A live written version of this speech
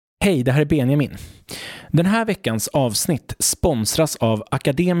Hej, det här är Benjamin. Den här veckans avsnitt sponsras av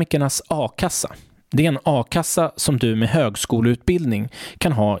Akademikernas A-kassa. Det är en A-kassa som du med högskoleutbildning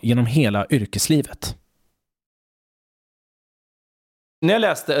kan ha genom hela yrkeslivet. När jag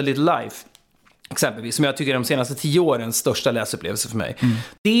läste A Little Life, exempelvis, som jag tycker är de senaste 10 årens största läsupplevelse för mig.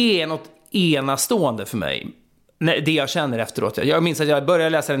 Det är något enastående för mig. Det jag känner efteråt. Jag minns att jag började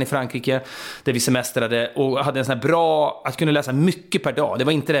läsa den i Frankrike där vi semestrade och hade en sån här bra att kunna läsa mycket per dag. Det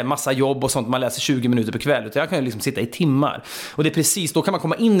var inte det massa jobb och sånt man läser 20 minuter per kväll, utan jag kan liksom sitta i timmar. Och det är precis, då kan man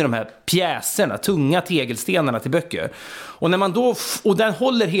komma in i de här pjäserna, tunga tegelstenarna till böcker. Och när man då, och den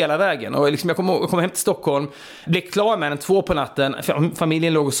håller hela vägen. Och liksom jag kom hem till Stockholm, blev klar med den 2 på natten,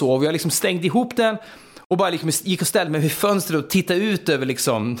 familjen låg och sov och jag liksom stängde ihop den. Och bara liksom gick och ställde mig vid fönstret och tittade ut över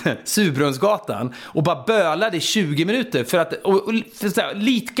liksom Surbrunnsgatan och bara bölade i 20 minuter för att för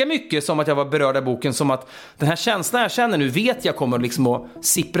lika mycket som att jag var berörd av boken, som att den här känslan jag känner nu vet jag kommer liksom att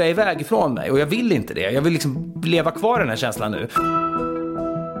sippra iväg ifrån mig, och jag vill inte det. Jag vill liksom leva kvar i den här känslan nu.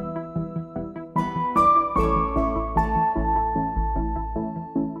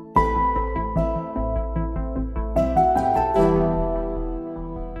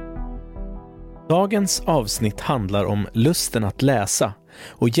 Dagens avsnitt handlar om lusten att läsa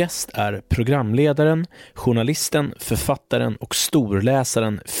och gäst är programledaren, journalisten, författaren och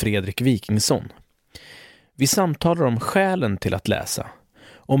storläsaren Fredrik Wikingsson. Vi samtalar om skälen till att läsa,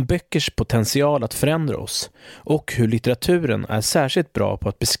 om böckers potential att förändra oss och hur litteraturen är särskilt bra på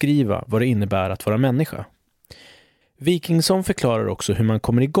att beskriva vad det innebär att vara människa. Wikingsson förklarar också hur man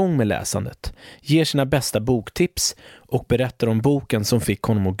kommer igång med läsandet, ger sina bästa boktips och berättar om boken som fick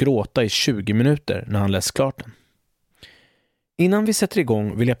honom att gråta i 20 minuter när han läst klart den. Innan vi sätter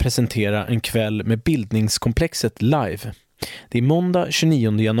igång vill jag presentera en kväll med bildningskomplexet live. Det är måndag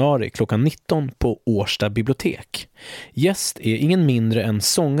 29 januari klockan 19 på Årsta bibliotek. Gäst är ingen mindre än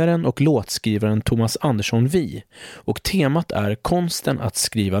sångaren och låtskrivaren Thomas Andersson Vi, och temat är konsten att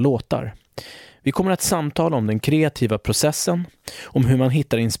skriva låtar. Vi kommer att samtala om den kreativa processen, om hur man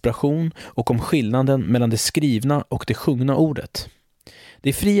hittar inspiration och om skillnaden mellan det skrivna och det sjungna ordet. Det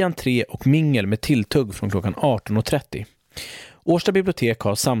är fri entré och mingel med tilltugg från klockan 18.30. Årsta bibliotek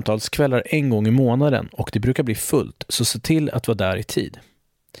har samtalskvällar en gång i månaden och det brukar bli fullt, så se till att vara där i tid.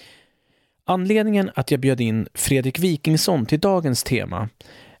 Anledningen att jag bjöd in Fredrik Wikingsson till dagens tema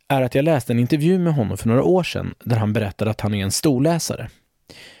är att jag läste en intervju med honom för några år sedan där han berättade att han är en storläsare.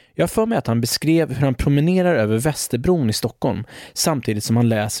 Jag får med att han beskrev hur han promenerar över Västerbron i Stockholm samtidigt som han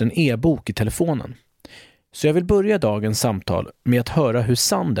läser en e-bok i telefonen. Så jag vill börja dagens samtal med att höra hur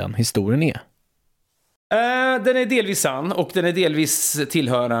sann den historien är. Den är delvis sann och den är delvis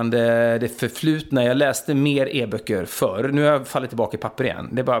tillhörande det förflutna. Jag läste mer e-böcker förr. Nu har jag fallit tillbaka i papper igen.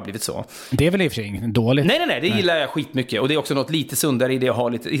 Det har bara blivit så. Det är väl i och för sig dåligt? Nej, det gillar jag skitmycket. Och det är också något lite sundare i det att ha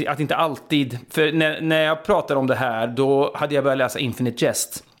lite, att inte alltid... För när jag pratar om det här, då hade jag börjat läsa Infinite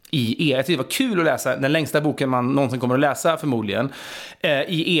Jest i jag tyckte det var kul att läsa den längsta boken man någonsin kommer att läsa förmodligen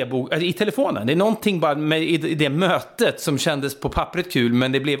i e-bok, i telefonen. Det är någonting bara med i det mötet som kändes på pappret kul,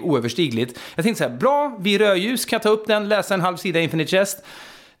 men det blev oöverstigligt. Jag tänkte så här, bra, vid rödljus kan jag ta upp den, läsa en halv sida Infinite Jest.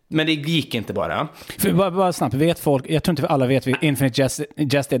 Men det gick inte bara. För bara snabbt, vet folk, jag tror inte alla vet vad Infinite Jest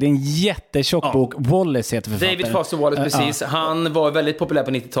är. Det är en jättetjock bok. Wallace heter författaren. David Foster Wallace, precis. Han var väldigt populär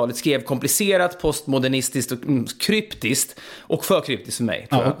på 90-talet. Skrev komplicerat, postmodernistiskt och kryptiskt. Och för kryptiskt för mig.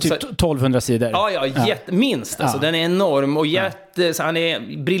 Typ 1200 sidor. Ja. Minst. Alltså, den är enorm och så han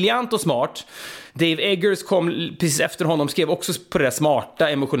är briljant och smart. Dave Eggers kom precis efter honom, skrev också på det där smarta,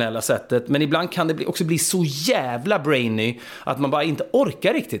 emotionella sättet. Men ibland kan det också bli så jävla brainy att man bara inte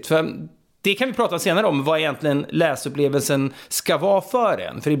orkar riktigt. För det kan vi prata senare om, vad egentligen läsupplevelsen ska vara för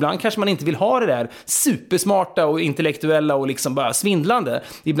en. För ibland kanske man inte vill ha det där supersmarta och intellektuella och liksom bara svindlande.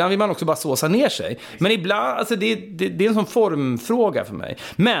 Ibland vill man också bara såsa ner sig. Men ibland, alltså det är en sån formfråga för mig.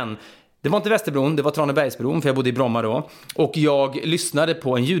 Men det var inte Västerbron, det var Tranebergsbron, för jag bodde i Bromma då. Och jag lyssnade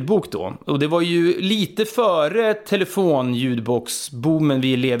på en ljudbok då. Och det var ju lite före telefonljudboksboomen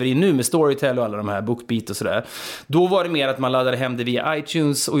vi lever i nu med Storytel och alla de här, BookBeat och sådär. Då var det mer att man laddade hem det via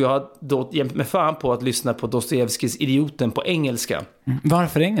iTunes, och jag har då jämt med fan på att lyssna på Dostojevskijs Idioten på engelska.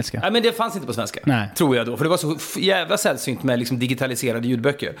 Varför engelska? Nej, men det fanns inte på svenska. Nej. Tror jag då. För det var så jävla sällsynt med liksom digitaliserade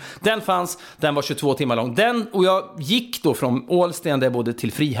ljudböcker. Den fanns, den var 22 timmar lång. Och jag gick då från Ålsten där jag bodde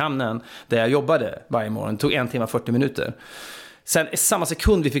till Frihamnen där jag jobbade varje morgon. Det tog 1 timme 40 minuter. Sen samma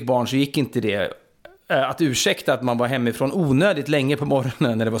sekund vi fick barn så gick inte det att ursäkta att man var hemifrån onödigt länge på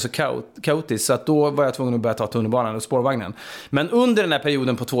morgonen när det var så kaotiskt. Så att då var jag tvungen att börja ta tunnelbanan och spårvagnen. Men under den här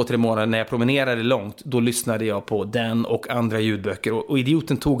perioden på 2-3 månader när jag promenerade långt, då lyssnade jag på den och andra ljudböcker. Och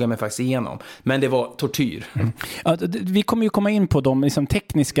Idioten tog jag mig faktiskt igenom. Men det var tortyr. Ja, vi kommer ju komma in på de liksom,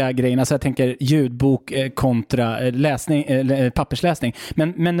 tekniska grejerna. Så jag tänker ljudbok kontra läsning, pappersläsning.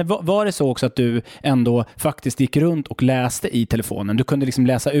 Men var det så också att du ändå faktiskt gick runt och läste i telefonen? Du kunde liksom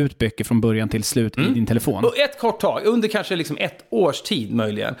läsa ut böcker från början till slut i din telefon. Och ett kort tag, under kanske liksom 1 års tid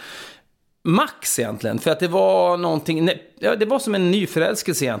möjligen. Max egentligen, för att det var någonting, det var som en ny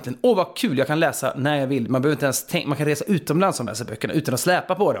förälskelse egentligen. Vad kul, jag kan läsa när jag vill. Man behöver inte ens tänka, man kan resa utomlands och läsa böckerna utan att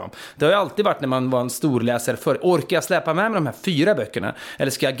släpa på dem. Det har ju alltid varit när man var en stor läsare för orkar jag släpa med mig de här 4 böckerna?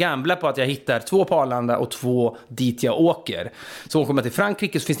 Eller ska jag gambla på att jag hittar 2 på Arlanda och 2 dit jag åker? Så kommer man till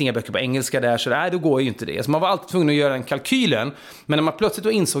Frankrike så finns det inga böcker på engelska där, så nej, då går ju inte det. Så man var alltid tvungen att göra den kalkylen. Men när man plötsligt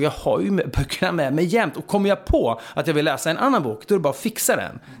då insåg jag har ju böckerna med mig jämt, och kommer jag på att jag vill läsa en annan bok, då är det bara att fixa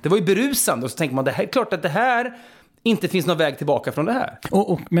den. Det var ju berusande, och så tänker man, det här är klart att det här inte finns någon väg tillbaka från det här.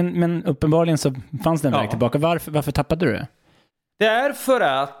 Men uppenbarligen så fanns det en väg tillbaka. Varför tappade du det? Det är för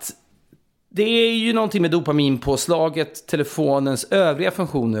att det är ju någonting med dopaminpåslaget telefonens övriga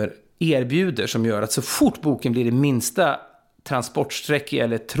funktioner erbjuder som gör att så fort boken blir det minsta transportsträckig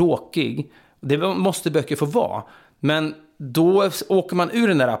eller tråkig, det måste böcker få vara. Men då åker man ur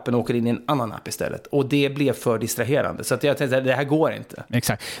den där appen och åker in i en annan app istället. Och det blev för distraherande. Så att jag tänkte att det här går inte.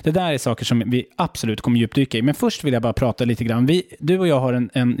 Exakt. Det där är saker som vi absolut kommer djupdyka i. Men först vill jag bara prata lite grann. Du och jag har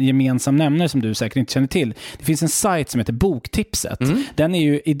en gemensam nämnare som du säkert inte känner till. Det finns en sajt som heter Boktipset. Den är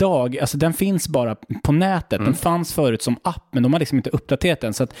ju idag, alltså den finns bara på nätet. Den fanns förut som app, men de har liksom inte uppdaterat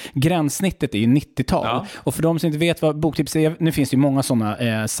den. Så att gränssnittet är ju 90-tal. Ja. Och för de som inte vet vad Boktips är, nu finns det ju många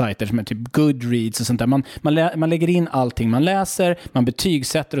sådana sajter som är typ Goodreads och sånt där. Man lägger in allting man läser, man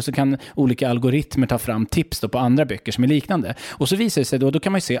betygsätter, och så kan olika algoritmer ta fram tips då på andra böcker som är liknande. Och så visar det sig då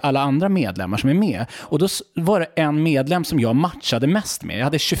kan man ju se alla andra medlemmar som är med. Och då var det en medlem som jag matchade mest med. Jag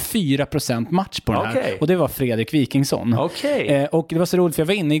hade 24% match på den här. Och det var Fredrik Wikingsson. Och det var så roligt, för jag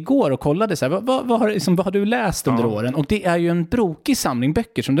var inne igår och kollade så här, vad har du läst under åren? Och det är ju en brokig samling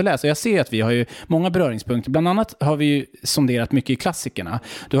böcker som du läser. Och jag ser att vi har ju många beröringspunkter. Bland annat har vi ju sonderat mycket i klassikerna.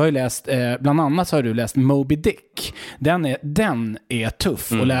 Du har ju läst, bland annat har du läst Moby Dick. Den är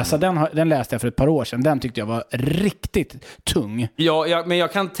tuff att läsa. Den läste jag för ett par år sedan. Den tyckte jag var riktigt tung. Ja, men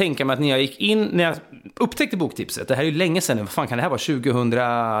jag kan tänka mig att när jag upptäckte Boktipset, det här är ju länge sedan, vad fan kan det här vara? 2000,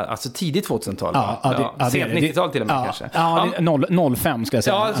 alltså tidigt 2000-tal? Sent 90-tal till och med kanske. Ja, 05 ska jag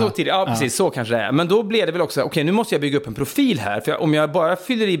säga. Ja, så tidigt. Ja, precis, så kanske det är. Men då blev det väl också, okej, nu måste jag bygga upp en profil här. För om jag bara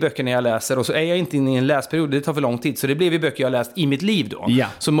fyller i böckerna jag läser och så är jag inte inne i en läsperiod, det tar för lång tid. Så det blev ju böcker jag har läst i mitt liv då. Ja.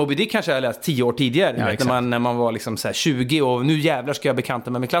 Så Moby Dick kanske jag har läst 10 år tidigare. När man var liksom så här 20 och nu jävlar ska jag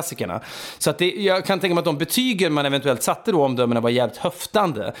bekanta mig med klassikerna. Så att jag kan tänka mig att de betygen man eventuellt satte då omdömena var jävligt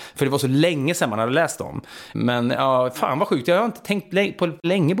höftande. För det var så länge sedan man hade läst dem. Men fan vad sjukt, jag har inte tänkt på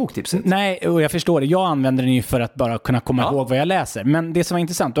länge Boktipset. Nej, och jag förstår det. Jag använder den ju för att bara kunna komma ihåg vad jag läser. Men det som var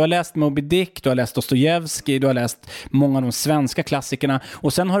intressant, du har läst Moby Dick, du har läst Dostojevskij, du har läst många av de svenska klassikerna.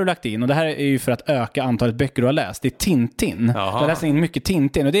 Och sen har du lagt in, och det här är ju för att öka antalet böcker du har läst, det är Tintin. Du har läst in mycket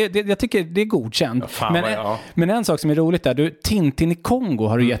Tintin, och jag tycker det är godkänt. Men en sak som är roligt där, Tintin i Kongo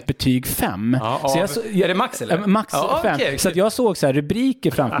har du gett betyg 5. Är det max eller? Max 5. Okay. Så att jag såg så här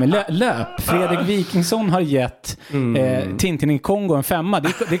rubriker framför mig. Löp. Fredrik Wikingsson har gett Tintin i Kongo en 5.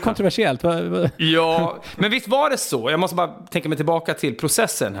 Det är kontroversiellt. Ja, men visst var det så. Jag måste bara tänka mig tillbaka till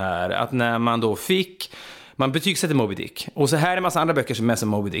processen här. Att när man då man betygsätter Moby Dick. Och så här är en massa andra böcker som är som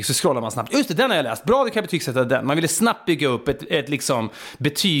Moby Dick. Så scrollar man snabbt. Just det, den har jag läst. Bra, det kan jag betygsätta den. Man ville snabbt bygga upp ett liksom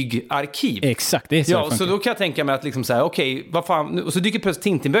betygarkiv. Exakt, det är så. Ja, så då kan jag tänka mig att liksom så här, okej, vad fan. Och så dyker plötsligt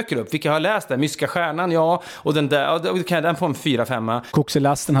Tintin-böcker upp. Vilka har jag läst där? Mystiska stjärnan, ja. Och den där, kan den få en 4-5.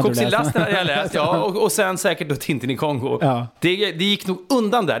 Koxilasten hade jag läst, ja. Och sen säkert då Tintin i Kongo. Ja. Det gick nog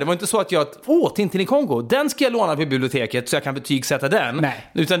undan där. Det var inte så att Tintin i Kongo, den ska jag låna på biblioteket så jag kan betygsätta den. Nej.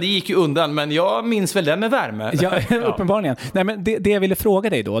 Utan det gick ju undan, men jag minns väl den med värme. Ja, uppenbarligen. Nej, men det jag ville fråga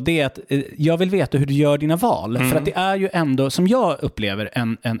dig då, det är att jag vill veta hur du gör dina val. För att det är ju ändå, som jag upplever,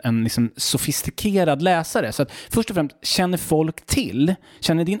 en liksom sofistikerad läsare. Så att först och främst,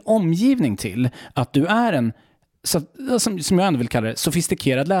 känner din omgivning till att du är en, som jag ändå vill kalla det,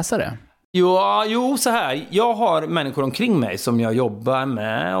 sofistikerad läsare? Jo, så här. Jag har människor omkring mig som jag jobbar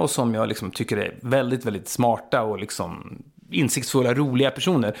med och som jag liksom tycker är väldigt, väldigt smarta och liksom insiktsfulla, roliga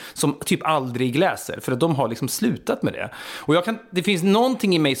personer som typ aldrig läser, för att de har liksom slutat med det. Och det finns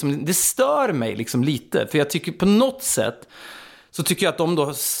någonting i mig som, det stör mig liksom lite, för jag tycker på något sätt så tycker jag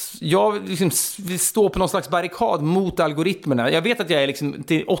att jag liksom vill stå på någon slags barrikad mot algoritmerna. Jag vet att jag är liksom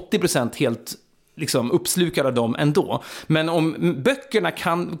till 80% helt liksom uppslukad av dem ändå. Men om böckerna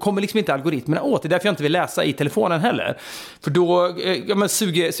kommer liksom inte algoritmerna åt. Det är därför jag inte vill läsa i telefonen heller. För då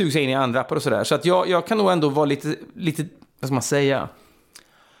suger sig in i andra appar och sådär. Så att jag kan nog ändå vara lite, vad ska man säga,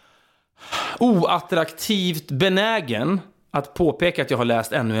 oattraktivt benägen att påpeka att jag har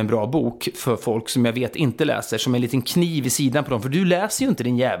läst ännu en bra bok för folk som jag vet inte läser, som en liten kniv i sidan på dem. För du läser ju inte,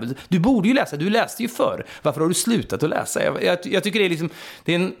 din jävel. Du borde ju läsa, du läste ju förr. Varför har du slutat att läsa? Jag tycker det är liksom,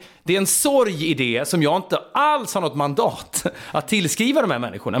 det är en sorg i det som jag inte alls har något mandat att tillskriva de här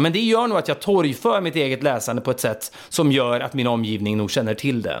människorna. Men det gör nog att jag torgför mitt eget läsande på ett sätt som gör att min omgivning nog känner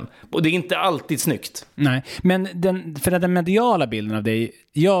till den. Och det är inte alltid snyggt. Nej, men för den mediala bilden av dig,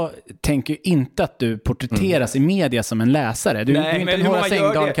 jag tänker inte att du porträtteras i media som en läsare. Du är inte en Horace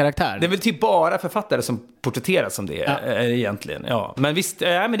Engdahl-karaktär. Det är väl typ bara författare som porträtteras som det egentligen. Ja. Men visst,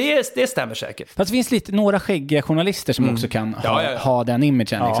 men det stämmer säkert. Fast det finns några skäggiga journalister som också kan ha den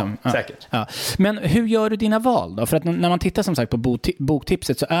imagen. Ja, liksom. säkert. Ja. Men hur gör du dina val då? För att när man tittar som sagt på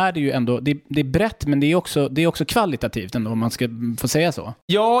boktipset så är det ju ändå, det är brett, men det är också kvalitativt ändå, om man ska få säga så.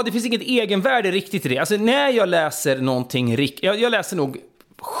 Ja, det finns inget egenvärde riktigt i det. Alltså när jag läser någonting jag läser nog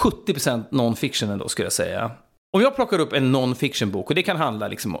 70% non-fiction ändå, skulle jag säga. Om jag plockar upp en non-fiction-bok, och det kan handla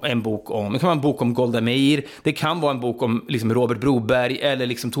liksom det kan vara en bok om Golda Meir, det kan vara en bok om liksom Robert Broberg eller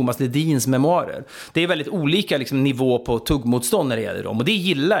liksom Thomas Ledins memoarer. Det är väldigt olika liksom nivå på tuggmotstånd när det gäller dem, och det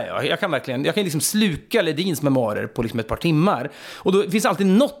gillar jag. Jag kan liksom sluka Ledins memoarer på liksom ett par timmar, och då finns alltid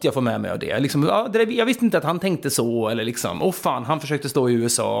något jag får med mig av det. Liksom, jag visste inte att han tänkte så, eller liksom, fan, han försökte stå i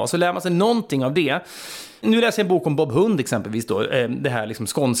USA, så lär man sig någonting av det. Nu läser jag en bok om Bob Hund exempelvis då, det här liksom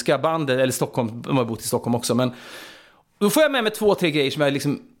skånska bandet, eller Stockholm, de har bott i Stockholm också, men då får jag med mig 2-3 grejer som jag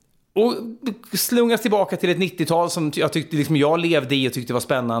liksom, och slungas tillbaka till ett 90-tal som jag tyckte liksom jag levde i och tyckte var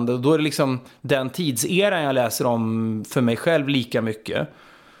spännande, och då är det liksom den tidseran jag läser om för mig själv lika mycket.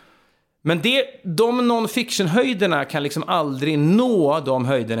 Men de non-fiction-höjderna kan liksom aldrig nå de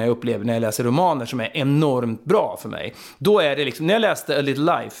höjderna jag upplever när jag läser romaner som är enormt bra för mig. Då är det liksom, när jag läste A Little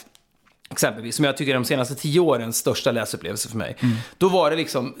Life exempelvis, som jag tycker är de senaste 10 årens största läsupplevelse för mig, då var det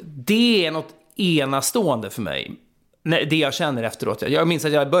liksom, det är något enastående för mig, det jag känner efteråt. Jag minns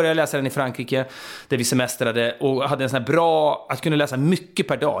att jag började läsa den i Frankrike, där vi semestrade, och hade en sån här bra, att kunna läsa mycket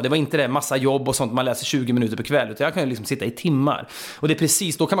per dag. Det var inte det massa jobb och sånt man läser 20 minuter per kväll, utan jag kunde liksom sitta i timmar. Och det är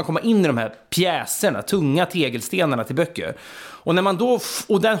precis, då kan man komma in i de här pjäserna, tunga tegelstenarna till böcker. Och när man då,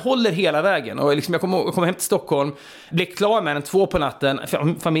 och den håller hela vägen, och liksom jag kom hem till Stockholm, blev klar med den 2 på natten,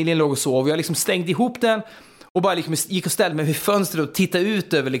 familjen låg och sov, och jag liksom stängde ihop den och bara liksom gick och ställde mig vid fönstret och tittade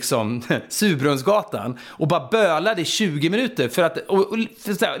ut över liksom Surbrunnsgatan och bara bölade i 20 minuter för att,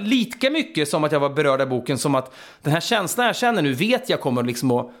 för lika mycket som att jag var berörd av boken, som att den här känslan jag känner nu vet jag kommer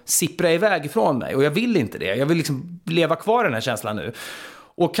liksom att sippra iväg ifrån mig, och jag vill inte det. Jag vill liksom leva kvar i den här känslan nu.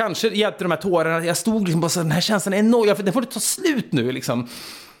 Och kanske hjälpte de här tårarna, jag stod liksom bara så, den här känslan är enorm, den får inte ta slut nu liksom.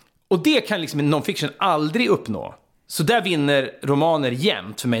 Och det kan liksom en non-fiction aldrig uppnå. Så där vinner romaner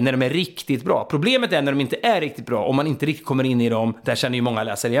jämt för mig när de är riktigt bra. Problemet är när de inte är riktigt bra, om man inte riktigt kommer in i dem, där känner ju många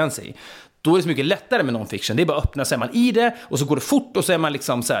läsare igen sig. Då är det så mycket lättare med non-fiction. Det är bara att öppna, så är man i det, och så går det fort, och så är man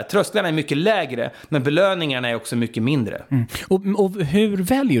liksom så här, trösklarna är mycket lägre, men belöningarna är också mycket mindre. Och hur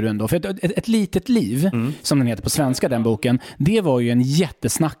väljer du ändå? För ett litet liv, som den heter på svenska, den boken, det var ju en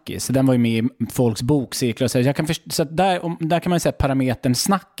jättesnackis. Den var ju med i folks bokcirklar, så där kan man ju säga parametern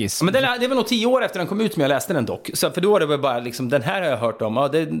snackis. Men det var nog 10 år efter den kom ut som jag läste den dock. Så för då var det bara liksom, den här har jag hört om.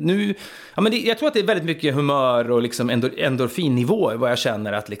 Jag tror att det är väldigt mycket humör och liksom endorfinnivåer, vad jag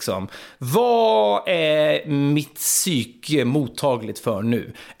känner att liksom, vad är mitt psyke mottagligt för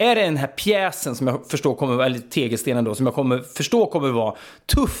nu? Är det den här pjäsen som jag förstår kommer vara, eller tegelstenen då, som jag kommer förstå kommer vara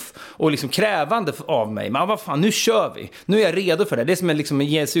tuff och liksom krävande av mig? Men vad fan, nu kör vi. Nu är jag redo för det. Det är som att liksom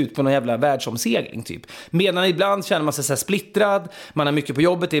ge sig ut på någon jävla världsomsegling typ. Medan ibland känner man sig så här splittrad, man har mycket på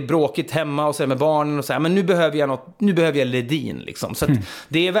jobbet, det är bråkigt hemma och så med barnen och så här, men nu behöver jag Ledin liksom. Så att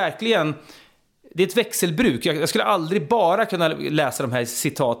det är verkligen, det är ett växelbruk. Jag skulle aldrig bara kunna läsa de här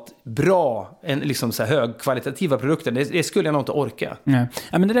citat bra, liksom så här högkvalitativa produkter. Det skulle jag nog inte orka. Ja,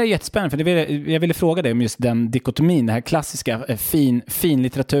 men det där är jättespännande, för jag ville fråga dig om just den dikotomin, det här klassiska fin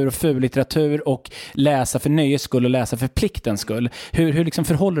litteratur och ful litteratur, och läsa för nöjes skull och läsa för pliktens skull. Hur liksom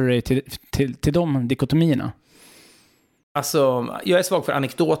förhåller du dig till de dikotomierna? Alltså, jag är svag för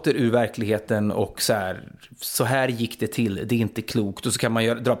anekdoter ur verkligheten och så här gick det till, det är inte klokt. Och så kan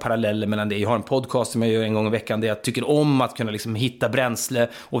man dra paralleller mellan det. Jag har en podcast som jag gör en gång i veckan där jag tycker om att kunna liksom hitta bränsle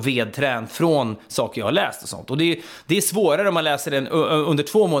och vedträn från saker jag har läst och sånt. Och det är svårare om man läser den under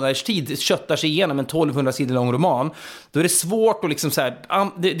 2 månaders tid, köttar sig igenom en 1200 sidor lång roman. Då är det svårt att liksom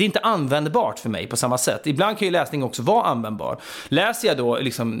det är inte användbart för mig på samma sätt. Ibland kan ju läsning också vara användbar. Läser jag då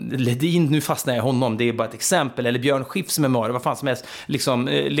liksom Ledin, nu fastnar jag i honom, det är bara ett exempel, eller Björn Skifs memoarer, vad fan som helst, liksom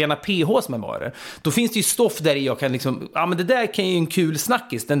Lena PHs memoarer. Då finns det ju stoff där jag kan liksom, men det där kan ju en kul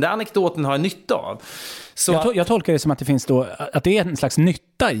snackis, den där anekdoten har jag nytta av. Så jag tolkar det som att det finns då, att det är en slags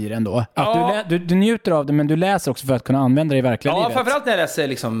nytta i den då. Att du njuter av det, men du läser också för att kunna använda det i verkliga livet. Ja, framförallt när jag läser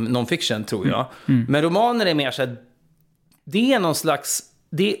liksom non-fiction, tror jag. Men romaner är mer så här, det är någon slags,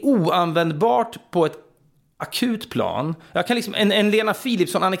 det är oanvändbart på ett akut plan. Jag kan liksom, en Lena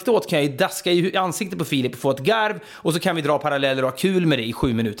Philipsson-anekdot kan jag ju daska i ansiktet på Filip och få ett garv, och så kan vi dra paralleller och ha kul med det i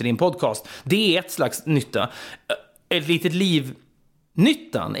 7 minuter i en podcast. Det är ett slags nytta. Ett litet liv.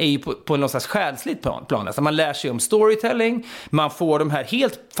 Nyttan är ju på någon slags själsligt plan. Alltså man lär sig om storytelling, man får de här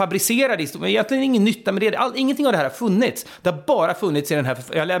helt fabricerade historier. Egentligen ingen nytta med det. Ingenting av det här har funnits. Det har bara funnits i den här.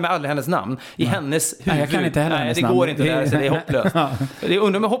 Jag lär mig aldrig hennes namn. I hennes huvud. Nej, jag kan inte heller hennes namn. Det går inte där, så det är hopplöst.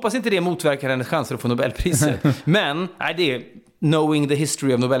 Jag hoppas inte det motverkar hennes chanser att få Nobelpriset. Men det är knowing the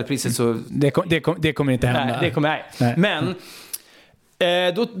history of Nobelpriset, så det kommer inte hända. Nej. Men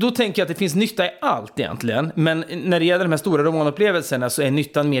då tänker jag att det finns nytta i allt egentligen. Men när det gäller de här stora romanupplevelserna så är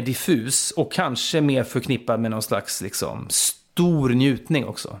nyttan mer diffus och kanske mer förknippad med någon slags liksom stor njutning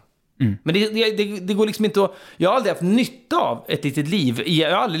också. Men det går liksom inte att... Jag har aldrig haft nytta av ett litet liv.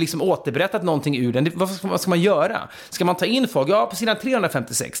 Jag har aldrig liksom återberättat någonting ur den. Vad ska man göra? Ska man ta in folk? Ja, på sidan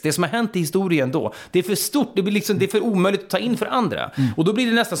 356. Det som har hänt i historien då. Det är för stort. Det är för omöjligt att ta in för andra. Och då blir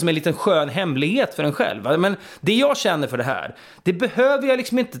det nästan som en liten skön hemlighet för en själv. Men det jag känner för det här, det behöver jag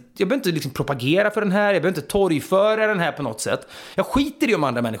liksom inte... Jag behöver inte liksom propagera för den här. Jag behöver inte torgföra den här på något sätt. Jag skiter i om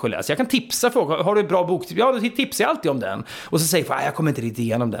andra människor läser. Jag kan tipsa folk. Har du en bra bok? Ja, då tipsar jag alltid om den. Och så säger jag, jag kommer inte riktigt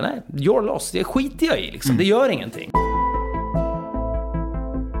igenom den. Nej, you're lost. Det skiter jag i liksom. Det gör ingenting.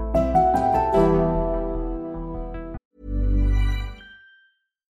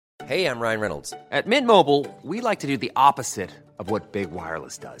 Hey, I'm Ryan Reynolds. At Mint Mobile, we like to do the opposite of what Big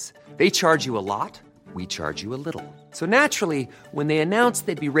Wireless does. They charge you a lot, we charge you a little. So naturally, when they announced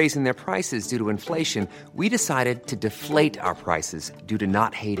they'd be raising their prices due to inflation, we decided to deflate our prices due to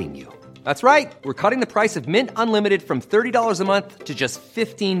not hating you. That's right. We're cutting the price of Mint Unlimited from $30 a month to just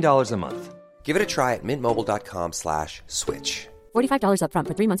 $15 a month. Give it a try at mintmobile.com/switch. $45 up front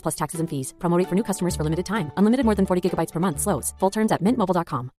for 3 months plus taxes and fees. Promo rate for new customers for limited time. Unlimited more than 40 gigabytes per month. Slows full terms at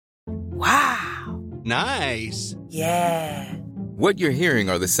mintmobile.com. Wow. Nice. Yeah. What you're hearing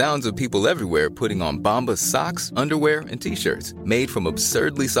are the sounds of people everywhere putting on Bombas socks, underwear, and T-shirts made from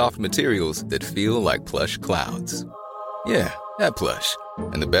absurdly soft materials that feel like plush clouds. Yeah, that plush.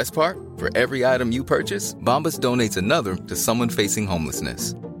 And the best part? For every item you purchase, Bombas donates another to someone facing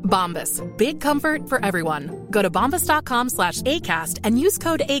homelessness. Bombas. Big comfort for everyone. Go to bombas.com/ACAST and use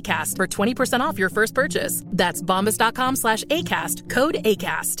code ACAST for 20% off your first purchase. That's bombas.com/ACAST. Code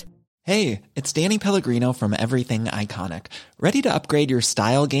ACAST. Hey, it's Danny Pellegrino from Everything Iconic. Ready to upgrade your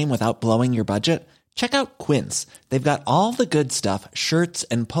style game without blowing your budget? Check out Quince. They've got all the good stuff, shirts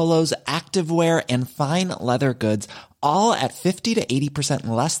and polos, activewear, and fine leather goods, all at 50 to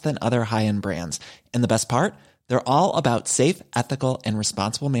 80% less than other high-end brands. And the best part? They're all about safe, ethical, and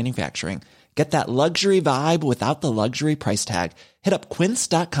responsible manufacturing. Get that luxury vibe without the luxury price tag. Hit up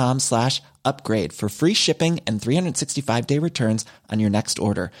quince.com/upgrade for free shipping and 365-day returns on your next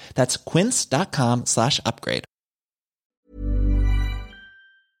order. That's quince.com/upgrade.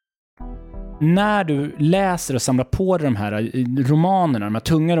 När du läser och samlar på dig de här romanerna, de här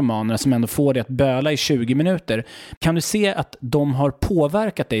tunga romanerna som ändå får dig att böla i 20 minuter, kan du se att de har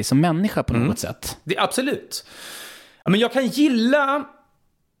påverkat dig som människa på något sätt? Det, absolut. Men jag kan gilla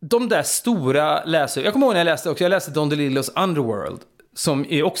de där stora läsare. Jag kommer ihåg när jag läste Don DeLillos Underworld, som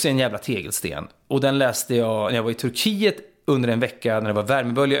är också en jävla tegelsten. Och den läste jag när jag var i Turkiet under en vecka när det var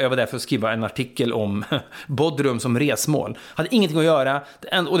värmebölja. Jag var där för att skriva en artikel om Bodrum som resmål. Hade ingenting att göra.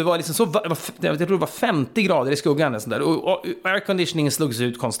 Och det var liksom så, jag tror det var 50 grader i skuggan. Och airconditioningen slogs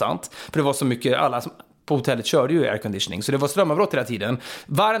ut konstant. För det var så mycket, alla som på hotellet körde ju airconditioning. Så det var strömavbrott hela tiden.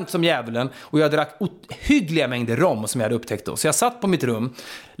 Varmt som djävulen. Och jag drack hyggliga mängder rom som jag hade upptäckt då. Så jag satt på mitt rum.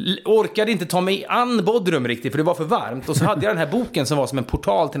 Orkade inte ta mig an Bodrum riktigt, för det var för varmt. Och så hade jag den här boken som var som en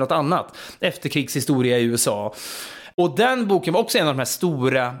portal till något annat. Efterkrigshistoria i USA. Och den boken var också en av de här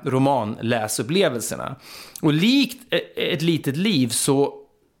stora romanläsupplevelserna. Och likt ett litet liv så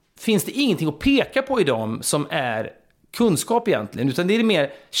finns det ingenting att peka på i dem som är kunskap egentligen, utan det är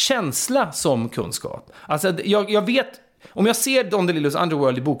mer känsla som kunskap. Alltså jag vet, om jag ser Don DeLillos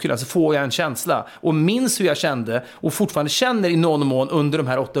Underworld i bokhyllan så får jag en känsla och minns hur jag kände och fortfarande känner i någon mån under de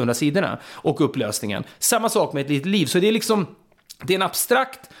här 800 sidorna och upplösningen. Samma sak med ett litet liv, så det är liksom, det är en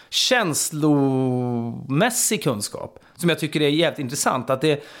abstrakt känslomässig kunskap som jag tycker är jävligt intressant, att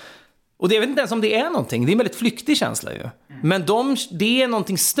det, och det, jag vet inte ens om det är någonting, det är en väldigt flyktig känsla ju. Men det är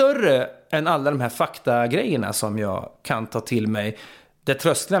någonting större än alla de här faktagrejerna som jag kan ta till mig, där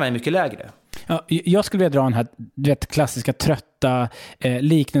trösklarna är mycket lägre. Ja, jag skulle vilja dra den här klassiska trötta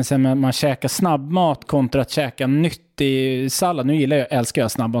liknelsen med man käkar snabbmat kontra att käka nyttig sallad. Nu älskar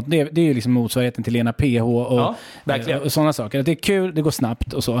jag snabbmat. Det är ju liksom motsvarigheten till Lena PH och sådana saker. Det är kul, det går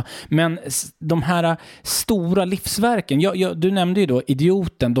snabbt och så. Men de här stora livsverken, du nämnde ju då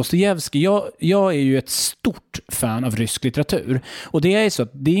Idioten, Dostojevskij. Jag är ju ett stort fan av rysk litteratur. Och det är så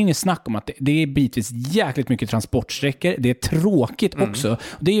att det är ingen snack om att det är bitvis jäkligt mycket transportsträckor. Det är tråkigt också. Och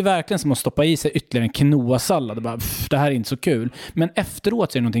det är ju verkligen som att stoppa i sig ytterligare en quinoa-sallad och bara, det här är inte så kul. Men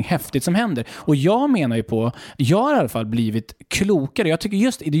efteråt så är det någonting häftigt som händer. Och jag menar ju på, jag har i alla fall blivit klokare. Jag tycker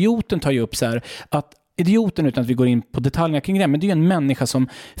just Idioten tar ju upp så här att Idioten, utan att vi går in på detaljerna kring det, men det är ju en människa som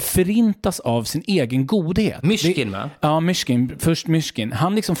förintas av sin egen godhet. Myshkin, va? Ja, Myshkin.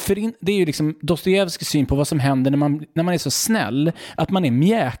 Han liksom det är ju liksom Dostojevskijs syn på vad som händer när man är så snäll, att man är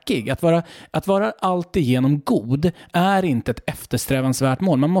mjäkig. Att vara alltigenom god är inte ett eftersträvansvärt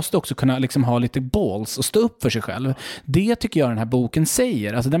mål. Man måste också kunna liksom ha lite balls och stå upp för sig själv. Det tycker jag den här boken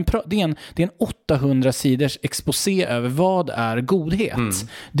säger. Alltså det är en 800 sidors exposé över vad är godhet.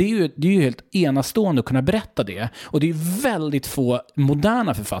 Det är ju helt enastående att kunna berätta det. Och det är väldigt få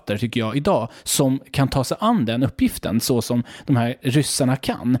moderna författare, tycker jag, idag som kan ta sig an den uppgiften så som de här ryssarna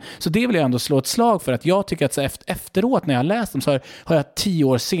kan. Så det vill jag ändå slå ett slag för, att jag tycker att så efteråt när jag läst dem så har jag 10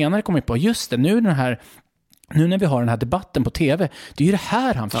 år senare kommit på, just det, nu när vi har den här debatten på tv, det är ju det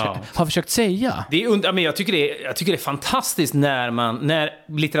här han har försökt säga. Men jag tycker det är fantastiskt när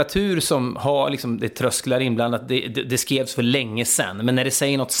litteratur som har liksom det trösklar inblandat, det skrevs för länge sedan, men när det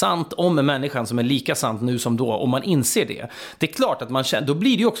säger något sant om en människan som är lika sant nu som då, och man inser det är klart att man känner, då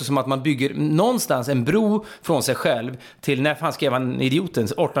blir det ju också som att man bygger någonstans en bro från sig själv till, när fan skrev han Idioten?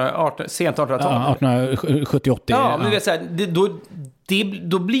 Sent 1800-talet? 1870-80. Ja, men vet så här,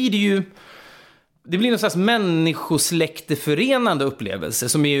 då blir det ju, det blir någon slags människosläkteförenande upplevelse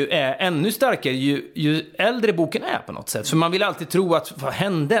som är ännu starkare ju äldre boken är på något sätt. För man vill alltid tro att vad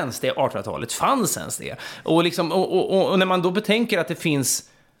hände ens det 1800-talet? Fanns ens det? Och, liksom, och när man då betänker att det finns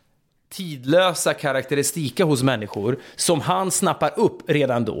tidlösa karaktäristika hos människor som han snappar upp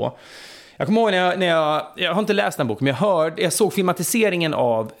redan då. Jag kommer ihåg när jag har inte läst den boken, men jag såg filmatiseringen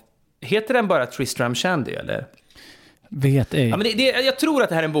av, heter den bara Tristram Shandy eller? Vet ej. Ja, men jag tror att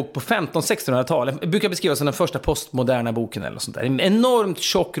det här är en bok på 1500-1600-talet. Det brukar beskrivas som den första postmoderna boken eller sånt där. En enormt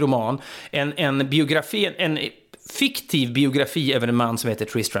tjock roman, en biografi, en fiktiv biografi över en man som heter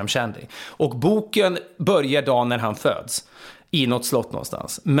Tristram Shandy. Och boken börjar dagen när han föds i något slott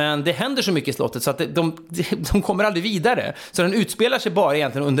någonstans. Men det händer så mycket i slottet så att de kommer aldrig vidare. Så den utspelar sig bara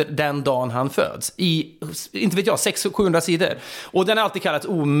egentligen under den dagen han föds. I, inte vet jag, 600-700 sidor. Och den har alltid kallats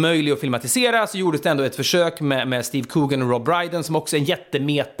omöjlig att filmatisera. Så gjordes det ändå ett försök med Steve Coogan och Rob Brydon som också är en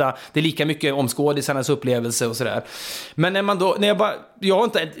jättemeta. Det är lika mycket om skådisarnas upplevelse och sådär. Men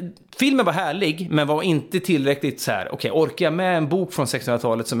filmen var härlig, men var inte tillräckligt så här, okej, orkar jag med en bok från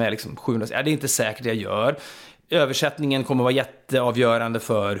 1600-talet som är liksom 700? Det är inte säkert jag gör. Översättningen kommer vara jätteavgörande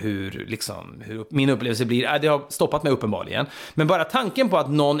för hur min upplevelse blir. Det har stoppat mig uppenbarligen. Men bara tanken på att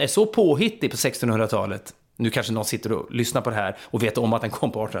någon är så påhittig på 1600-talet. Nu kanske någon sitter och lyssnar på det här och vet om att den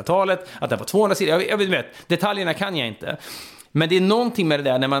kom på 1800-talet, att den var 200 sidor. Jag vet, detaljerna kan jag inte. Men det är någonting med det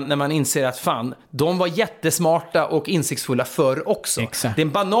där när man inser att fan, de var jättesmarta och insiktsfulla förr också. Exakt. Det är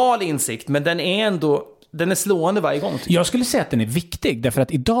en banal insikt, men den är slående varje gång. Jag skulle säga att den är viktig, därför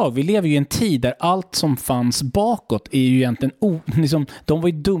att idag, vi lever ju i en tid där allt som fanns bakåt är ju egentligen de var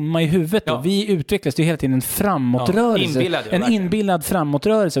ju dumma i huvudet. Ja. Vi utvecklas ju hela tiden en framåtrörelse. En inbillad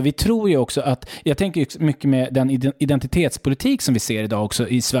framåtrörelse. Vi tror ju också att, jag tänker ju mycket med den identitetspolitik som vi ser idag också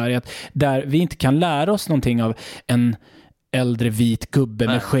i Sverige, att där vi inte kan lära oss någonting av en äldre vit gubbe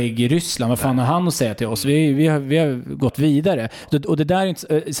med skägg i Ryssland. Vad fan har han att säga till oss? Vi har gått vidare. Och det där är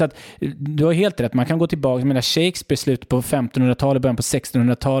inte, så att du har helt rätt. Man kan gå tillbaka med Shakespeare slutet på 1500-talet, början på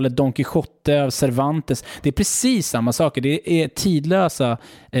 1600-talet, Don Quixote av Cervantes. Det är precis samma saker. Det är tidlösa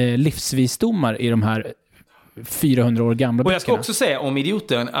livsvisdomar i de här 400 år gamla böckerna. Och jag ska också säga om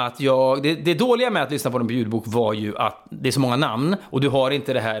Idioten att det dåliga med att lyssna på den på ljudbok var ju att det är så många namn och du har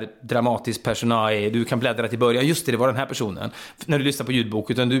inte det här dramatiskt personage, du kan bläddra till början, just det var den här personen när du lyssnar på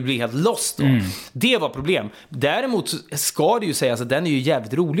ljudbok, utan du blir helt lost då. Det var problem. Däremot ska det ju sägas att den är ju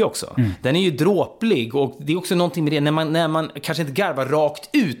jävligt rolig också. Den är ju dråplig, och det är också någonting med det när man kanske inte garvar rakt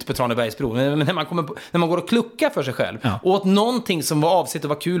ut på Tranebergsbro, men när man går och kluckar för sig själv åt någonting som var avsett att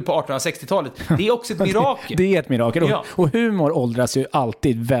vara kul på 1860-talet. Det är också ett mirakel. Det är ett mirakel. Ja. Och humor åldras ju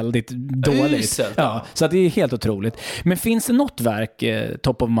alltid väldigt dåligt. Uselt, ja. Så att det är helt otroligt. Men finns det något verk,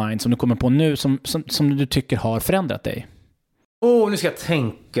 top of mind, som du kommer på nu som du tycker har förändrat dig? Nu ska jag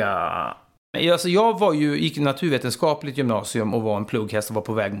tänka. Alltså jag gick i naturvetenskapligt gymnasium och var en plugghäst och var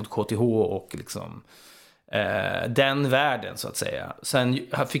på väg mot KTH och liksom den världen så att säga. Sen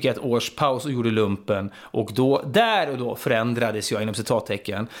fick jag ett års paus och gjorde lumpen, och då förändrades jag inom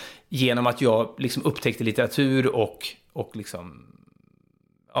citattecken genom att jag liksom upptäckte litteratur och liksom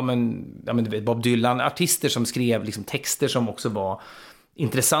du vet, Bob Dylan, artister som skrev liksom texter som också var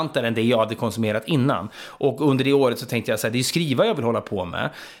intressantare än det jag hade konsumerat innan. Och under det året så tänkte jag så här, det är ju skriva jag vill hålla på med.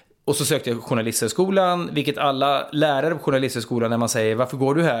 Och så sökte jag journalisthögskolan, vilket alla lärare på journalisthögskolan, när man säger varför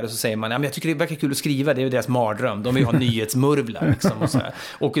går du här, och så säger man men jag tycker det verkar kul att skriva, det är ju deras mardröm, de vill ha nyhetsmurvlar liksom, och så här.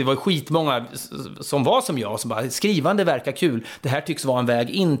 Och det var skitmånga som var som jag som bara, skrivande verkar kul, det här tycks vara en väg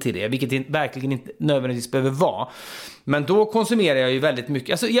in till det, vilket det verkligen inte nödvändigtvis behöver vara. Men då konsumerar jag ju väldigt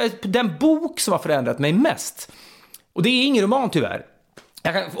mycket, alltså den bok som har förändrat mig mest, och det är ingen roman tyvärr.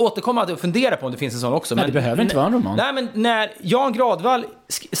 Jag kan återkomma att fundera på om det finns en sån också. Nej, det behöver inte vara en roman. Nej, men när Jan Gradvall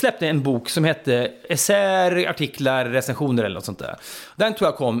släppte en bok som hette Essäer, artiklar, recensioner eller något sånt där. Den tror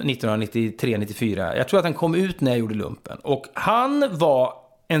jag kom 1993-94. Jag tror att den kom ut när jag gjorde lumpen. Och han var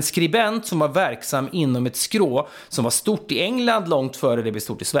en skribent som var verksam inom ett skrå som var stort i England långt före det blev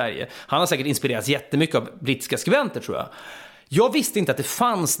stort i Sverige. Han har säkert inspirerats jättemycket av brittiska skribenter, tror jag. Jag visste inte att det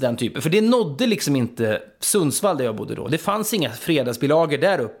fanns den typen, för det nådde liksom inte Sundsvall där jag bodde då. Det fanns inga fredagsbilagor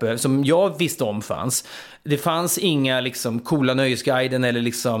där uppe som jag visste om fanns. Det fanns inga liksom coola nöjesguiden eller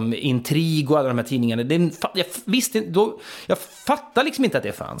liksom intrig och alla de här tidningarna. Jag fattade liksom inte att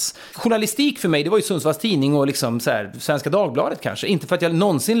det fanns. Journalistik för mig, det var ju Sundsvalls tidning och liksom så här, Svenska Dagbladet kanske. Inte för att jag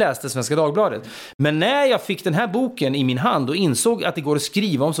någonsin läste Svenska Dagbladet. Men när jag fick den här boken i min hand och insåg att det går att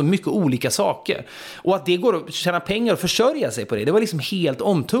skriva om så mycket olika saker och att det går att tjäna pengar och försörja sig på det. Det var liksom helt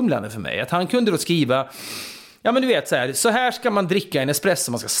omtumlande för mig. Att han kunde då skriva, ja men du vet så här ska man dricka en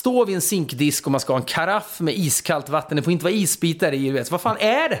espresso, man ska stå vid en zinkdisk och man ska ha en karaff med iskallt vatten, det får inte vara isbitar i, vet. Vad fan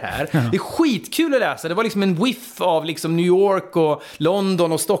är det här? Det är skitkul att läsa, det var liksom en whiff av liksom New York och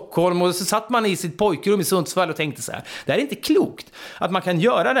London och Stockholm, och så satt man i sitt pojkrum i Sundsvall och tänkte så här, det här är inte klokt att man kan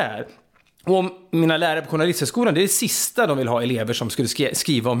göra det här. Och mina lärare på journalisthögskolan, det är det sista de vill ha elever som skulle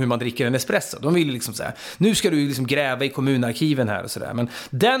skriva om hur man dricker en espresso. De vill liksom så här, nu ska du liksom gräva i kommunarkiven här och sådär. Men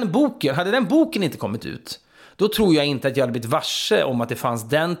hade den boken inte kommit ut, då tror jag inte att jag hade blivit varse om att det fanns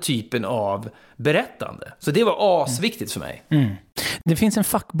den typen av berättande. Så det var asviktigt för mig. Det finns en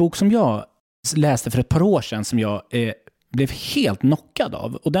fackbok som jag läste för ett par år sedan som jag blev helt knockad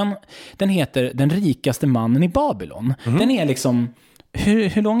av. Och den heter Den rikaste mannen i Babylon. Den är liksom,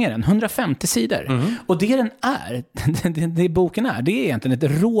 hur lång är den? 150 sidor. Och det den är, det boken är, det är egentligen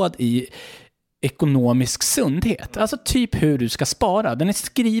ett råd i ekonomisk sundhet. Alltså typ hur du ska spara. Den är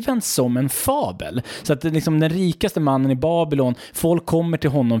skriven som en fabel. Så att det är liksom den rikaste mannen i Babylon, folk kommer till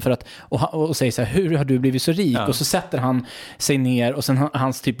honom för att och säger så här, hur har du blivit så rik? Ja. Och så sätter han sig ner och sen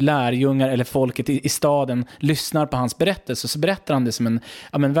hans typ lärjungar eller folket i staden lyssnar på hans berättelse, och så berättar han det som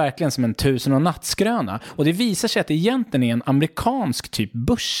verkligen som en 1000 och nattskröna. Och det visar sig att det egentligen är en amerikansk typ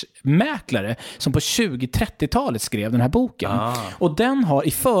börsmäklare som på 20-30-talet skrev den här boken. Och den har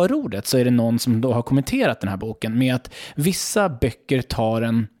i förordet, så är det någon som då har kommenterat den här boken med att vissa böcker tar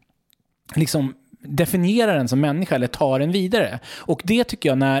en, liksom definierar en som människa eller tar en vidare. Och det tycker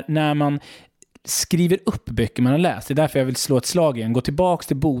jag när man skriver upp böcker man har läst. Det är därför jag vill slå ett slag igen. Gå tillbaka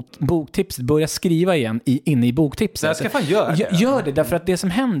till boktipset. Börja skriva igen inne i boktipset. Jag ska fan göra det. Gör det, därför att det som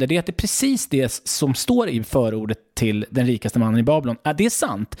händer, det är att det är precis det som står i förordet till Den rikaste mannen i Babylon. Det är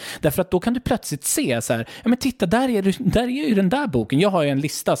sant. Därför att då kan du plötsligt se så här, ja men titta, där är ju den där boken. Jag har ju en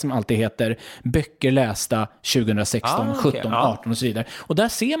lista som alltid heter böcker lästa 2016, 17, 18 och så vidare. Och där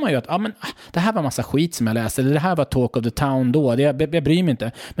ser man ju att det här var massa skit som jag läste. Eller det här var Talk of the Town då. Jag bryr mig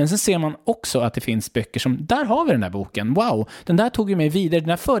inte. Men sen ser man också att det finns böcker som, där har vi den där boken. Wow, den där tog ju mig vidare. Den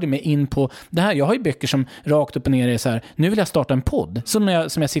där förde mig in på det här. Jag har ju böcker som rakt upp och ner är så här, nu vill jag starta en podd. Som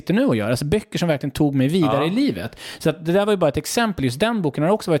jag sitter nu och gör. Alltså böcker som verkligen tog mig vidare i livet. Så att det där var ju bara ett exempel. Just den boken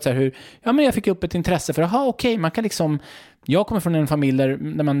har också varit så här hur, ja men jag fick upp ett intresse för, okej, man kan liksom, jag kommer från en familj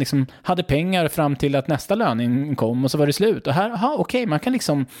där man liksom hade pengar fram till att nästa lön kom och så var det slut. Och här, okej, man kan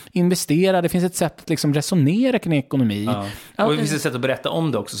liksom investera, det finns ett sätt att liksom resonera kring ekonomi. Ja. Och det finns ett sätt att berätta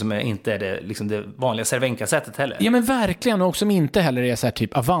om det också som inte är det vanliga Cervenka-sättet heller. Ja men verkligen, och som inte heller är så här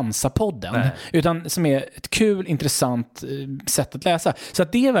typ Avanza-podden. Utan som är ett kul, intressant sätt att läsa. Så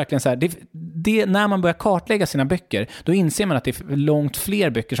att det är verkligen så här, det när man börjar kartlägga sina böcker, då inser man att det är långt fler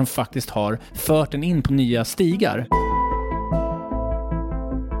böcker som faktiskt har fört en in på nya stigar.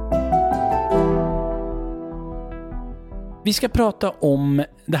 Vi ska prata om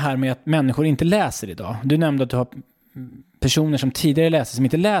det här med att människor inte läser idag. Du nämnde att du har personer som tidigare läser som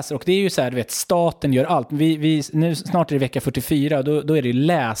inte läser. Och det är ju så här, du vet, staten gör allt. Nu snart är det vecka 44, då är det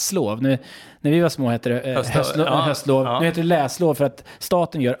läslov. När vi var små hette det höstlov. Ja. Nu heter det läslov för att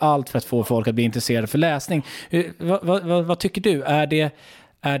staten gör allt för att få folk att bli intresserade för läsning. Vad tycker du?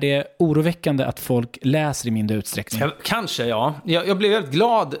 Är det oroväckande att folk läser i mindre utsträckning? Kanske, ja. Jag blev väldigt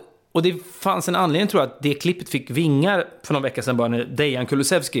glad. Och det fanns en anledning, tror jag, att det klippet fick vingar för någon vecka sedan bara när Dejan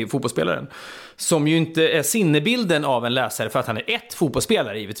Kulusevski, fotbollsspelaren, som ju inte är sinnebilden av en läsare för att han är ett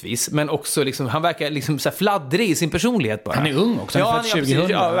fotbollsspelare givetvis, men också liksom, han verkar liksom så här fladdrig i sin personlighet bara. Han är ung också, han är 20.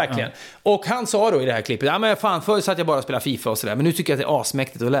 Ja, verkligen. Ja. Och han sa då i det här klippet, men fan, förr så att jag bara spelar FIFA och sådär, men nu tycker jag att det är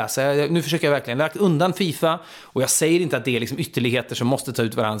asmäktigt att läsa. Nu försöker jag verkligen lagt undan FIFA, och jag säger inte att det är liksom ytterligheter som måste ta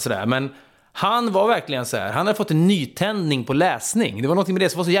ut varandra sådär, men han var verkligen så här, han hade fått en nytändning på läsning. Det var något med det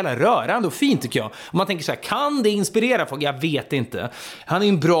som var så jävla rörande och fint, tycker jag. Och man tänker så här, kan det inspirera folk? Jag vet inte. Han är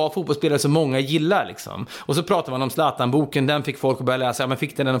en bra fotbollsspelare som många gillar liksom. Och så pratar man om Zlatan-boken, den fick folk att börja läsa. Men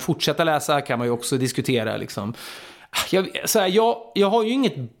fick den att fortsätta läsa kan man ju också diskutera liksom. Jag har ju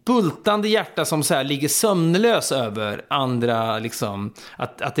inget bultande hjärta som så här ligger sömnlös över andra liksom,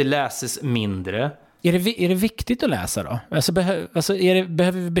 att det läses mindre. Är det viktigt att läsa då?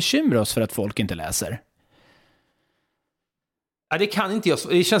 Behöver vi bekymra oss för att folk inte läser? Ja, det kan inte jag.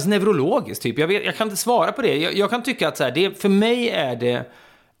 Det känns neurologiskt typ. Jag kan inte svara på det. Jag kan tycka att så här, för mig är det,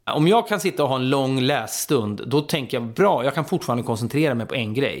 om jag kan sitta och ha en lång lässtund, då tänker jag bra, jag kan fortfarande koncentrera mig på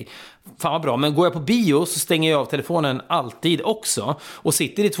en grej. Fan vad bra, men går jag på bio så stänger jag av telefonen alltid också och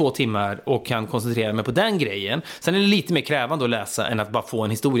sitter i 2 timmar och kan koncentrera mig på den grejen. Sen är det lite mer krävande att läsa än att bara få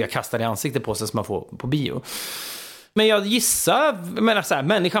en historia kastad i ansiktet på sig som man får på bio. Men jag gissar, så här,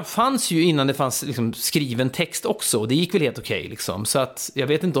 människan fanns ju innan det fanns liksom skriven text också, och det gick väl helt okej liksom. Så att jag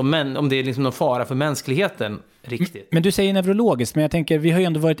vet inte om det är liksom någon fara för mänskligheten riktigt. Men du säger neurologiskt, men jag tänker, vi har ju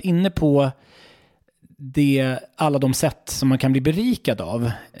ändå varit inne på alla de sätt som man kan bli berikad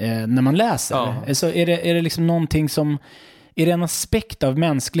av när man läser. Ja. Så är det liksom någonting som, är det en aspekt av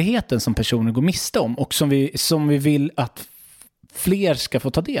mänskligheten som personer går miste om och som vi vill att fler ska få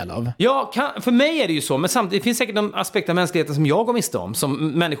ta del av? Ja, för mig är det ju så, men samtidigt finns säkert en aspekt av mänskligheten som jag går miste om,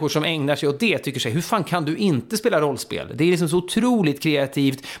 som människor som ägnar sig åt det tycker sig, hur fan kan du inte spela rollspel? Det är liksom så otroligt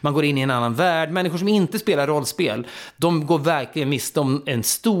kreativt, man går in i en annan värld. Människor som inte spelar rollspel, de går verkligen miste om en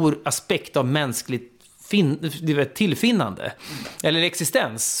stor aspekt av mänskligt tillfinnande eller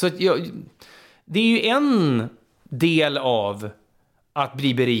existens. Så det är ju en del av att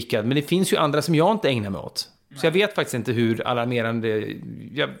bli berikad, men det finns ju andra som jag inte ägnar mig åt. Så jag vet faktiskt inte hur alarmerande,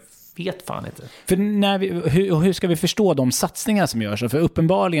 jag vet fan inte. För hur ska vi förstå de satsningar som görs? För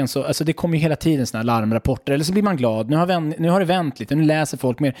uppenbarligen så, alltså det kommer ju hela tiden såna här larmrapporter, eller så blir man glad, nu har det vänt lite, nu läser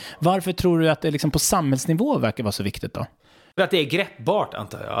folk mer. Varför tror du att det liksom på samhällsnivå verkar vara så viktigt då? För att det är greppbart,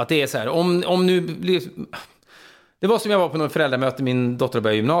 antar jag. Att det är så här, om nu blir... Det var som jag var på något föräldramöte, min dotter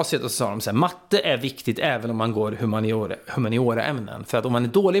började gymnasiet, och så sa de så här, matte är viktigt även om man går humaniora ämnen. För att om man är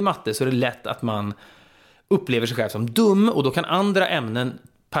dålig i matte så är det lätt att man upplever sig själv som dum, och då kan andra ämnen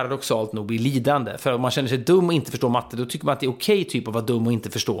paradoxalt nog bli lidande. För om man känner sig dum och inte förstår matte, då tycker man att det är okej typ att vara dum och inte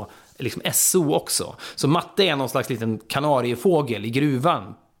förstå liksom SO också. Så matte är någon slags liten kanariefågel i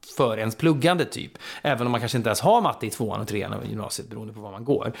gruvan för ens pluggande typ. Även om man kanske inte ens har matte i 2:an och 3:an av gymnasiet, beroende på vad man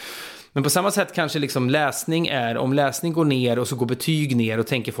går. Men på samma sätt kanske liksom läsning är, om läsning går ner och så går betyg ner och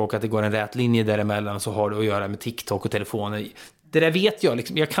tänker folk att det går en rät linje däremellan, så har det att göra med TikTok och telefoner. Det där vet jag,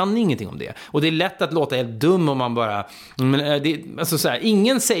 liksom, jag kan ingenting om det. Och det är lätt att låta helt dum om man bara... alltså så här,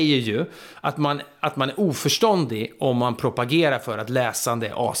 ingen säger ju att man är oförståndig om man propagerar för att läsande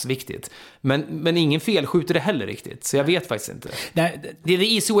är asviktigt. Men ingen fel skjuter det heller riktigt. Så jag vet faktiskt inte. Det är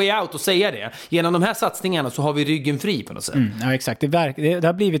the easy way out att säga det. Genom de här satsningarna så har vi ryggen fri på något sätt. Ja, exakt. Det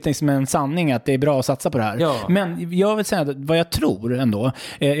har blivit liksom en sanning att det är bra att satsa på det här. Ja. Men jag vill säga vad jag tror ändå.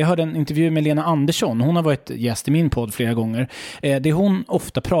 Jag hörde en intervju med Lena Andersson. Hon har varit gäst i min podd flera gånger. Det hon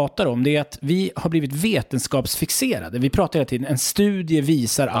ofta pratar om, det är att vi har blivit vetenskapsfixerade. Vi pratar hela tiden, en studie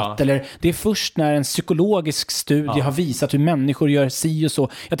visar att, eller det är först när en psykologisk studie har visat hur människor gör si och så.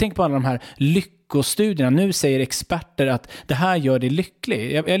 Jag tänker på alla de här lyckostudierna. Nu säger experter att det här gör dig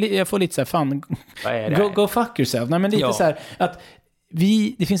lycklig. Jag får lite så här, fan, go fuck yourself. Nej, men lite så här, att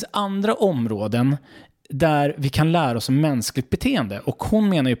det finns andra områden där vi kan lära oss om mänskligt beteende. Och hon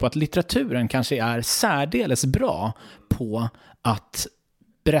menar ju på att litteraturen kanske är särdeles bra på att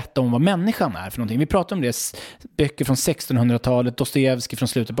berätta om vad människan är för någonting. Vi pratar om det, böcker från 1600-talet, Dostojevskij från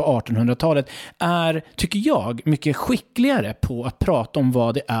slutet på 1800-talet är, tycker jag, mycket skickligare på att prata om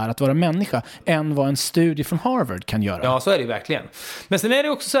vad det är att vara människa än vad en studie från Harvard kan göra. Ja, så är det verkligen. Men sen är det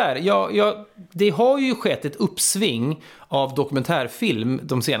också så här, det har ju skett ett uppsving av dokumentärfilm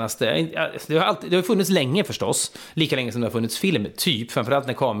de senaste... Det har funnits länge förstås, lika länge som det har funnits film, typ, framförallt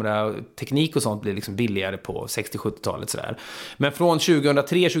när kamerateknik och sånt blev liksom billigare på 60-70-talet sådär. Men från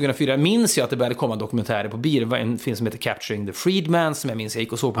 2003-2004 minns jag att det började komma dokumentärer på bio. Det var en film som heter Capturing the Freedman som jag minns jag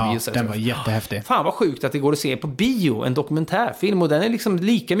gick och såg på bio. Den var jättehäftig. Fan vad sjukt att det går att se på bio en dokumentärfilm, och den är liksom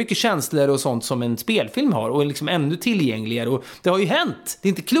lika mycket känslor och sånt som en spelfilm har, och är liksom ännu tillgängligare, och det har ju hänt. Det är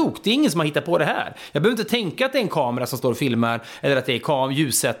inte klokt, det är ingen som har hittat på det här. Jag behöver inte tänka att det är en kamera som står och filmar, eller att det är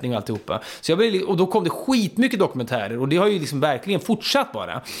ljussättning och alltihopa. Och då kom det skitmycket dokumentärer, och det har ju liksom verkligen fortsatt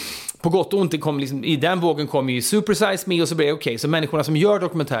bara. På gott och ont, i den vågen kom ju Super Size Me, och så blev det okej. Så människorna som gör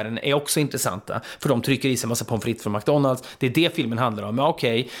dokumentären är också intressanta, för de trycker i sig en massa pommes frites från McDonald's. Det är det filmen handlar om. Ja,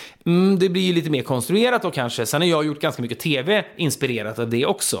 det blir ju lite mer konstruerat och kanske. Sen har jag gjort ganska mycket tv inspirerat av det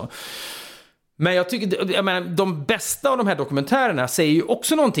också. Men jag menar, de bästa av de här dokumentärerna säger ju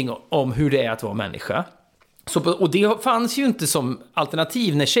också någonting om hur det är att vara människa. Och det fanns ju inte som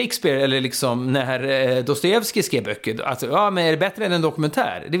alternativ när Shakespeare eller liksom när Dostojevskij skrev böcker. Alltså, men är det bättre än en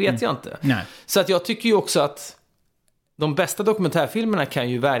dokumentär? Det vet jag inte. Nej. Så att jag tycker ju också att de bästa dokumentärfilmerna kan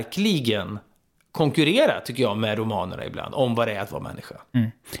ju verkligen konkurrera, tycker jag, med romanerna ibland, om vad det är att vara människa.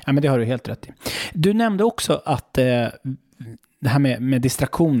 Ja, men det har du helt rätt i. Du nämnde också att det här med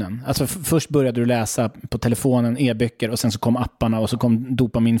distraktionen. Alltså först började du läsa på telefonen e-böcker, och sen så kom apparna och så kom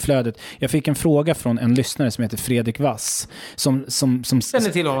dopaminflödet. Jag fick en fråga från en lyssnare som heter Fredrik Wikingsson som känner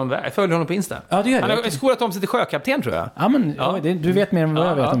till honom, jag följer honom på Insta. Ja, det gör han har skolat om sig till sjökapten, tror jag. Ja, men du vet mer än vad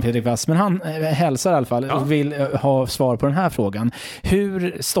jag vet om Fredrik Wikingsson, men han hälsar i alla fall och vill ha svar på den här frågan.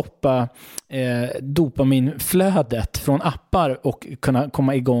 Hur stoppa dopaminflödet från appar och kunna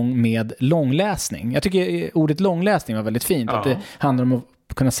komma igång med långläsning? Jag tycker ordet långläsning var väldigt fint. Att det handlar om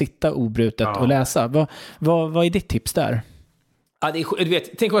att kunna sitta obrutet och läsa. Vad är ditt tips där? Ja, du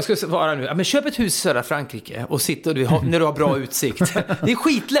vet, tänk om jag skulle svara nu. Men köp ett hus i södra Frankrike och sitt och när du har bra utsikt. Det är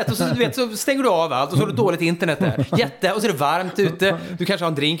skitlätt. Och så, så stänger du av allt och så har du dåligt internet där. Och så är det varmt ute. Du kanske har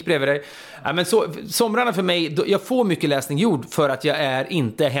en drink bredvid dig. Ja, men somrarna för mig, jag får mycket läsning gjord för att jag är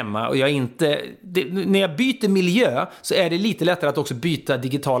inte hemma. Och när jag byter miljö så är det lite lättare att också byta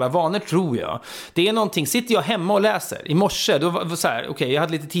digitala vanor, tror jag. Det är någonting, sitter jag hemma och läser. I morse, då var så här, jag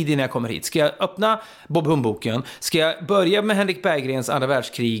hade lite tid innan jag kommer hit. Ska jag öppna Bob Hum-boken? Ska jag börja med Henrik Berggrens andra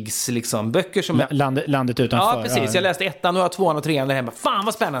världskrigs böcker som... Landet utanför. Ja, precis. Jag läste 1:an och jag har 2:an och 3:an där hemma. Fan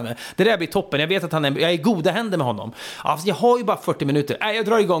vad spännande. Det där blir toppen. Jag vet att jag är i goda händer med honom. Alltså, jag har ju bara 40 minuter. Jag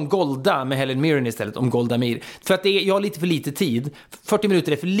drar igång Golda med Helen Mirren istället, om Golda Meir. För att jag har lite för lite tid. 40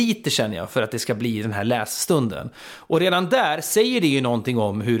 minuter är för lite, känner jag, för att det ska bli den här lässtunden. Och redan där säger det ju någonting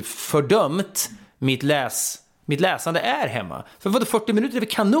om hur fördömt mitt läsande är hemma. För vad 40 minuter är väl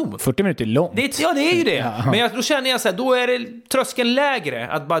kanon. 40 minuter är långt. Det är ju det. Ja. Men då känner jag så här, då är det tröskeln lägre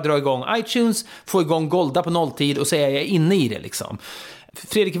att bara dra igång iTunes, få igång Golda på nolltid och säga jag är inne i det liksom.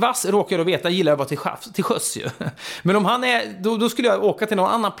 Fredrik Wass råkar då veta, gillar att vara till sjöss ju. Men om han är, då skulle jag åka till någon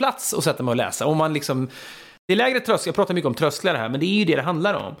annan plats och sätta mig och läsa. Om man liksom, det är lägre tröskel, jag pratar mycket om trösklar här, men det är ju det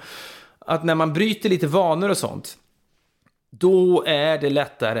handlar om. Att när man bryter lite vanor och sånt, då är det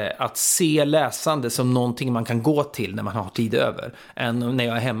lättare att se läsande som någonting man kan gå till när man har tid över, än när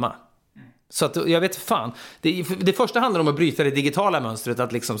jag är hemma. Så att jag vet fan, det första handlar om att bryta det digitala mönstret,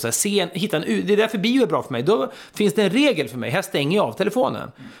 att liksom så här, hitta det är därför bio är bra för mig. Då finns det en regel för mig, här stänger jag av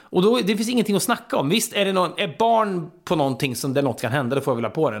telefonen. Och då, det finns ingenting att snacka om. Visst är det är barn på någonting som där något kan hända, då får jag väl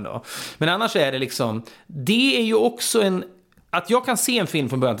ha på den då. Men annars är det liksom, det är ju också att jag kan se en film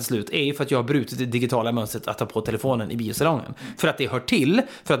från början till slut är ju för att jag har brutit det digitala mönstret att ta på telefonen i biosalongen. För att det hör till,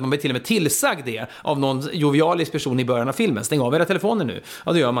 för att man blir till och med tillsagd det av någon jovialisk person i början av filmen. Stäng av era telefoner nu.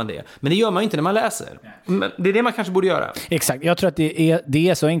 Ja, då gör man det. Men det gör man inte när man läser. Men det är det man kanske borde göra. Exakt, jag tror att det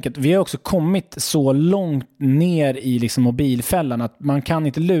är så enkelt. Vi har också kommit så långt ner i liksom mobilfällan att man kan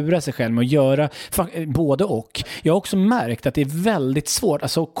inte lura sig själv med att göra både och. Jag har också märkt att det är väldigt svårt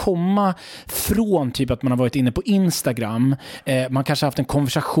alltså, att komma från typ att man har varit inne på Instagram man kanske har haft en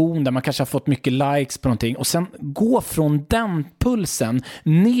konversation där man kanske har fått mycket likes på någonting och sen gå från den pulsen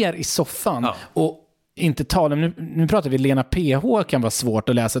ner i soffan och inte tala, nu pratar vi Lena PH kan vara svårt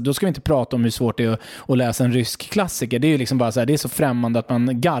att läsa, då ska vi inte prata om hur svårt det är att läsa en rysk klassiker. Det är ju liksom bara så här, det är så främmande att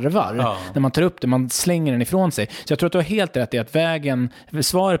man garvar när man tar upp det, man slänger den ifrån sig. Så jag tror att du har helt rätt i att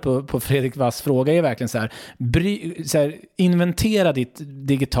svaret på Fredrik Wass fråga är verkligen så här, inventera ditt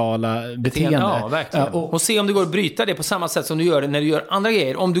digitala beteende. Ja, verkligen. Och se om det går att bryta det på samma sätt som du gör när du gör andra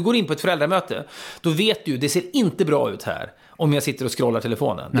grejer. Om du går in på ett föräldramöte, då vet du, det ser inte bra ut här om jag sitter och scrollar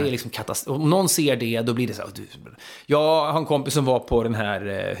telefonen. Nej. Det är liksom katastrof. Om någon ser det, då blir det så här. Jag har en kompis som var på den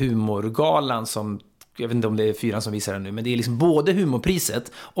här humorgalan som, jag vet inte om det är 4 som visar den nu, men det är liksom både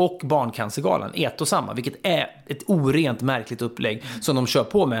humorpriset och barncancergalan, ett och samma, vilket är ett orent märkligt upplägg som de kör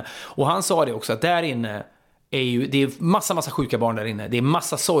på med. Och han sa det också, att där inne det är massa sjuka barn där inne. Det är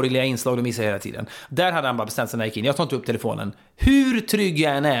massa sorgliga inslag de visar hela tiden. Där hade han bara bestämt sig när jag gick in. Jag tar inte upp telefonen. Hur trygg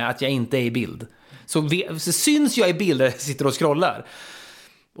jag än är att jag inte är i bild, så syns jag i bilder jag sitter och scrollar.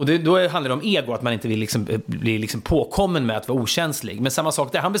 Och då handlar det om ego, att man inte vill bli liksom påkommen med att vara okänslig. Men samma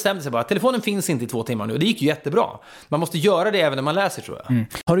sak där, han bestämde sig bara att telefonen finns inte i 2 timmar nu. Och det gick ju jättebra. Man måste göra det även när man läser, tror jag.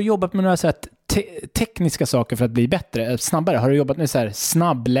 Har du jobbat med några så här tekniska saker för att bli bättre, snabbare? Har du jobbat med så här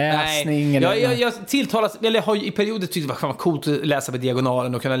snabbläsning? Nej, eller? jag tilltalas, eller har i perioder tyckt det var coolt att läsa på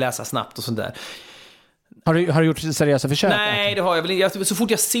diagonalen och kunna läsa snabbt och sånt där. Har du gjort seriösa försök? Nej, det har jag väl inte. Så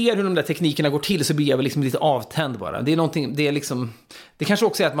fort jag ser hur de där teknikerna går till så blir jag väl liksom lite avtänd bara. Det är någonting, det kanske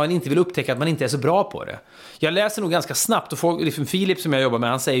också är att man inte vill upptäcka att man inte är så bra på det. Jag läser nog ganska snabbt, och folk, liksom Filip som jag jobbar med,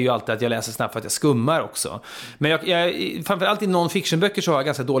 han säger ju alltid att jag läser snabbt för att jag skummar också. Men jag framförallt i non-fiction-böcker så har jag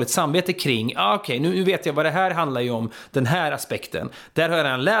ganska dåligt samvete kring, okej, nu vet jag vad det här handlar ju om, den här aspekten. Där har jag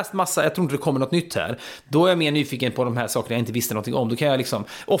redan läst massa, jag tror inte det kommer något nytt här. Då är jag mer nyfiken på de här sakerna jag inte visste någonting om. Då kan jag liksom,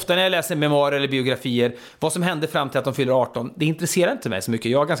 ofta när jag läser memoarer eller biografier, vad som hände fram till att de fyller 18, det intresserar inte mig så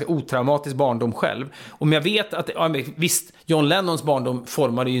mycket. Jag har ganska otraumatisk barndom själv. Om jag vet att, visst, John Lennons barndom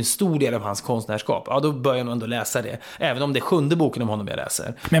formade ju en stor del av hans konstnärskap. Ja, då börjar jag nog ändå läsa det. Även om det är 7:e boken om honom jag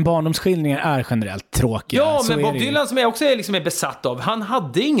läser. Men barndomsskildringar är generellt tråkiga. Ja, men Bob Dylan som jag också är besatt av, han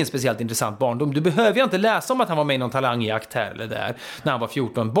hade ingen speciellt intressant barndom. Du behöver ju inte läsa om att han var med i någon talangjakt här eller där när han var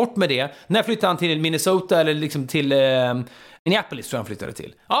 14. Bort med det. När flyttade han till Minnesota eller liksom till Minneapolis tror jag han flyttade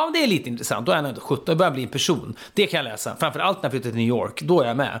till. Ja, det är lite intressant. Då är han inte 17 och börjar bli en person. Det kan jag läsa. Framförallt när han flyttade till New York. Då är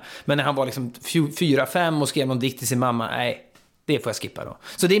jag med. Men när han var liksom 4-5 och skrev någon dikt till sin mamma, nej, det får jag skippa då.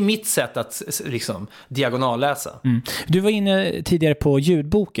 Så det är mitt sätt att liksom diagonalläsa. Du var inne tidigare på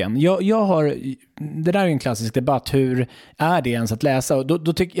ljudboken. Jag har, det där är ju en klassisk debatt. Hur är det ens att läsa? Och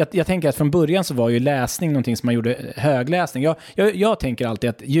då jag tänker att från början så var ju läsning någonting som man gjorde högläsning. Jag tänker alltid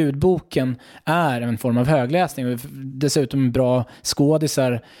att ljudboken är en form av högläsning. Och dessutom bra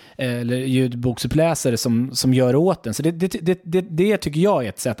skådisar eller ljudboksuppläsare som gör åt den. Så det tycker jag är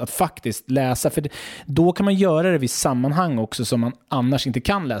ett sätt att faktiskt läsa. För då kan man göra det vid sammanhang också som man annars inte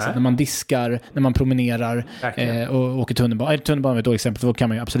kan läsa. När man diskar, när man promenerar och åker tunnelbana. Tunnelbana är ett exempel, då kan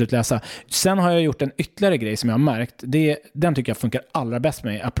man ju absolut läsa. Sen har jag gjort en ytterligare grej som jag har märkt. Den tycker jag funkar allra bäst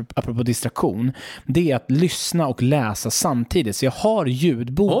med, apropå distraktion. Det är att lyssna och läsa samtidigt. Så jag har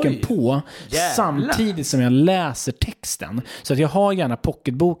ljudboken på samtidigt som jag läser texten. Så att jag har gärna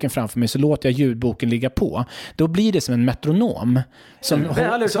pocketboken framför mig, så låter jag ljudboken ligga på. Då blir det som en metronom.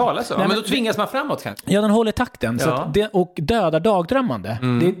 Men då tvingas man framåt kanske. Ja, den håller takten. Så att och dödar dagdrömmande.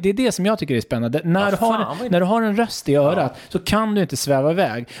 Det är det som jag tycker är spännande. När du har en röst i örat så kan du inte sväva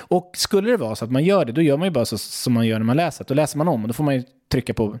iväg. Och skulle det vara så att man gör det, då gör man ju bara så som man gör när man läser. Då läser man om och då får man ju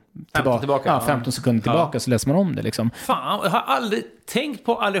trycka på tillbaka. 15 sekunder tillbaka så läser man om det liksom. Fan, jag har aldrig tänkt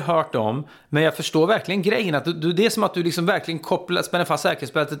på, aldrig hört om, men jag förstår verkligen grejen att det är som att du liksom verkligen spänner fast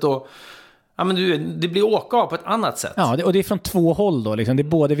säkerhetsbältet och det blir åka av på ett annat sätt. Ja, och det är från 2 håll då liksom. Det är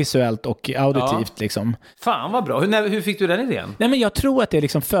både visuellt och auditivt liksom. Fan vad bra. Hur fick du den idén? Nej, men jag tror att det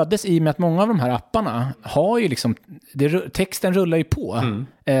liksom föddes i med att många av de här apparna har ju liksom texten rullar ju på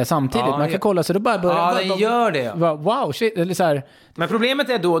samtidigt. Man kan kolla så det bara börjar. Ja, den gör det. Wow, shit, eller så här. Men problemet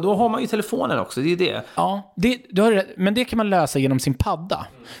är då har man ju telefonen också, det är det. Ja, men det kan man lösa genom sin padda.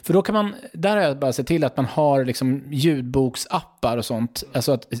 För då kan man, där har jag bara sett till att man har liksom ljudboksappar och sånt.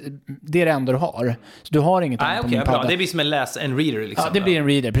 Alltså att det är det enda du har. Så du har inget annat på din padda. Bra. Det blir som en reader liksom. Ja, det blir en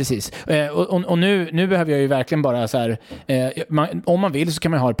reader, precis. Och nu behöver jag ju verkligen bara så här, om man vill så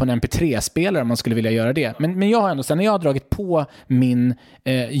kan man ha det på en MP3-spelare om man skulle vilja göra det. Men jag har ändå, sen när jag har dragit på min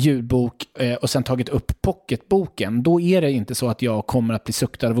ljudbok och sen tagit upp pocketboken, då är det inte så att jag kommer att bli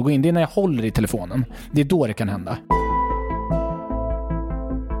suktad av att gå in. Det är när jag håller i telefonen. Det är då det kan hända.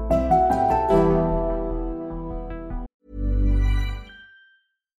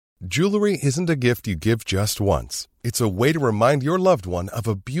 Jewelry isn't a gift you give just once. It's a way to remind your loved one of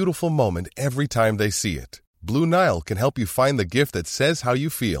a beautiful moment every time they see it. Blue Nile can help you find the gift that says how you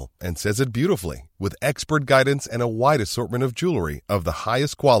feel and says it beautifully, with expert guidance and a wide assortment of jewelry of the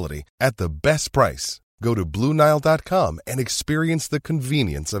highest quality at the best price. Go to BlueNile.com and experience the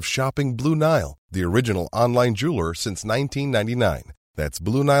convenience of shopping Blue Nile, the original online jeweler since 1999. That's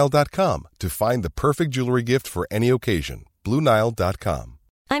BlueNile.com to find the perfect jewelry gift for any occasion. BlueNile.com.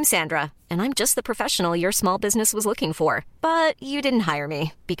 I'm Sandra, and I'm just the professional your small business was looking for. But you didn't hire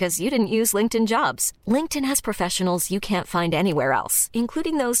me because you didn't use LinkedIn Jobs. LinkedIn has professionals you can't find anywhere else,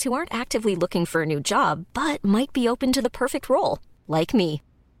 including those who aren't actively looking for a new job, but might be open to the perfect role, like me.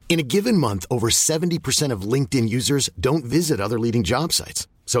 In a given month, over 70% of LinkedIn users don't visit other leading job sites.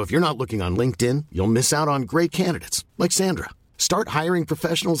 So if you're not looking on LinkedIn, you'll miss out on great candidates like Sandra. Start hiring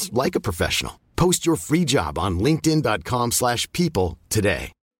professionals like a professional. Post your free job on linkedin.com/people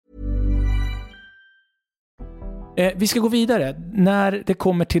today. Vi ska gå vidare. När det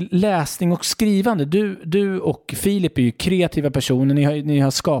kommer till läsning och skrivande, du och Filip är ju kreativa personer, ni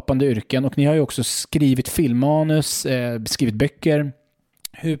har skapande yrken och ni har ju också skrivit filmmanus, skrivit böcker.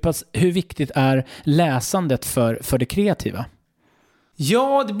 Hur viktigt är läsandet för det kreativa?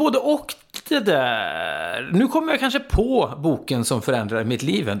 Ja, det är både och det där. Nu kommer jag kanske på boken som förändrar mitt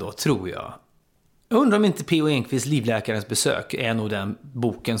liv ändå, tror jag. Jag undrar om inte P.O. Enquists Livläkarens besök är nog den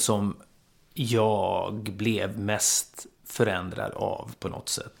boken som jag blev mest förändrad av på något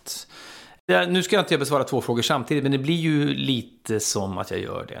sätt. Nu ska jag inte besvara 2 frågor samtidigt, men det blir ju lite som att jag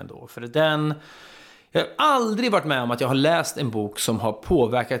gör det ändå. För jag har aldrig varit med om att jag har läst en bok som har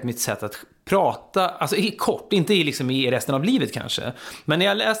påverkat mitt sätt att prata, alltså inte i resten av livet kanske. Men när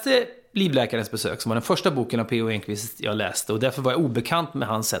jag läste Livläkarens besök, som var den första boken av P.O. Enquist jag läste, och därför var jag obekant med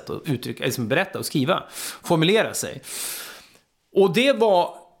hans sätt att uttrycka, berätta och skriva, formulera sig. Och det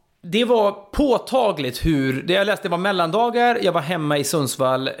var påtagligt hur, det jag läste var mellandagar, jag var hemma i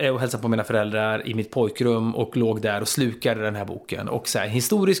Sundsvall och hälsade på mina föräldrar i mitt pojkrum och låg där och slukade den här boken. Och så här, en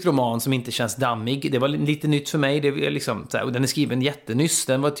historisk roman som inte känns dammig, det var lite nytt för mig, det är liksom, så här, och den är skriven jättenyss,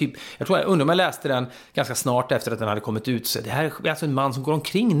 den var typ, jag undrar om jag läste den ganska snart efter att den hade kommit ut, så det här är alltså en man som går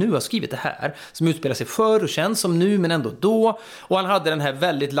omkring nu och har skrivit det här, som utspelar sig förr och känns som nu men ändå då, och han hade den här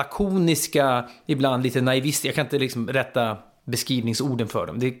väldigt lakoniska, ibland lite naivist, jag kan inte liksom rätta beskrivningsorden för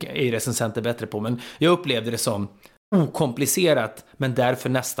dem, det är recensenter bättre på, men jag upplevde det som okomplicerat men därför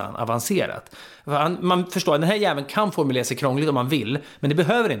nästan avancerat. Man förstår att den här jäveln kan formulera sig krångligt om man vill, men det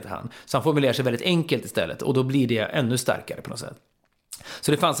behöver inte han, så han formulerar sig väldigt enkelt istället, och då blir det ännu starkare på något sätt.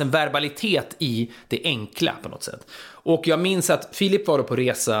 Så det fanns en verbalitet i det enkla på något sätt. Och jag minns att Filip var då på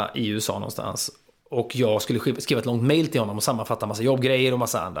resa i USA någonstans, och jag skulle skriva ett långt mejl till honom och sammanfatta massa jobbgrejer och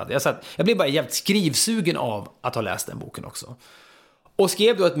massa annat. Jag blev bara jävligt skrivsugen av att ha läst den boken också. Och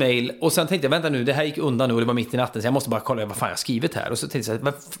skrev då ett mejl, och sen tänkte jag, vänta nu, det här gick undan nu och det var mitt i natten, så jag måste bara kolla vad fan jag har skrivit här. Och så tänkte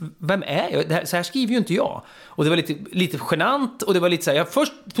jag, vem är jag? Så här skriver ju inte jag. Och det var lite genant, och det var lite så här, jag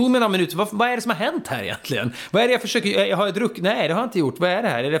först tog mig några minuter, vad är det som har hänt här egentligen? Vad är det jag försöker, jag har druckit, nej det har jag inte gjort, vad är det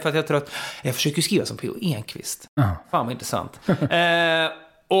här? Är det för att jag tror att jag försöker skriva som P.O. Enquist? Fan vad intressant.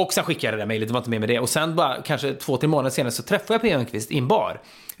 Och sen skickade jag det där mejlet, det var inte med det. Och sen bara kanske 2-3 månader senare så träffade jag P.O. Enquist i en bar.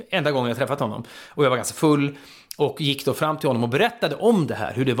 Enda gången jag träffat honom. Och jag var ganska full. Och gick då fram till honom och berättade om det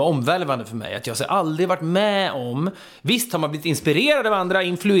här. Hur det var omvälvande för mig. Att jag aldrig varit med om. Visst har man blivit inspirerad av andra,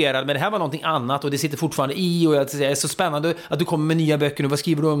 influerad. Men det här var någonting annat. Och det sitter fortfarande i. Och jag är så spännande att du kommer med nya böcker nu. Vad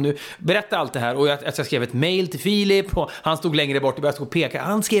skriver du om nu? Berätta allt det här. Och jag skrev ett mejl till Filip. Och han stod längre bort och började stå och peka.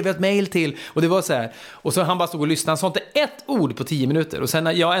 Han skrev ett mejl till. Och det var så här. Och så han bara stod och lyssnade. Han sa inte ett ord på 10 minuter. Och sen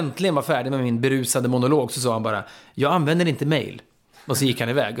när jag äntligen var färdig med min berusade monolog, så sa han bara: jag använder inte mejl. Och så gick han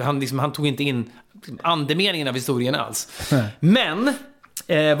iväg. Han tog inte in andemeningen av historien alls. Men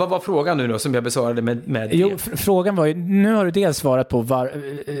vad var frågan nu då som jag besvarade med Jo, frågan var ju, nu har du dels svarat på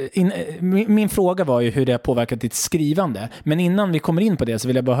min fråga var ju hur det har påverkat ditt skrivande. Men innan vi kommer in på det så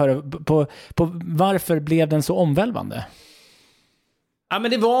vill jag bara höra på varför blev den så omvälvande? Ja,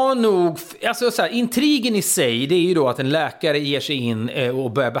 men det var nog, alltså så här, intrigen i sig, det är ju då att en läkare ger sig in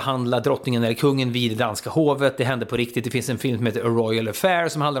och börjar behandla drottningen eller kungen vid det danska hovet. Det hände på riktigt. Det finns en film som heter A Royal Affair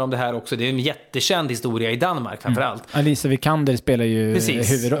som handlar om det här också. Det är en jättekänd historia i Danmark framförallt. Alicia Vikander spelar ju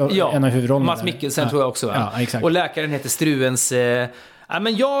en av huvudrollerna. Mats Mikkelsen tror jag också. Ja, exakt. Och läkaren heter Struens.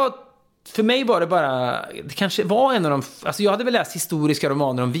 Men för mig var det bara, det kanske var en av de, alltså jag hade väl läst historiska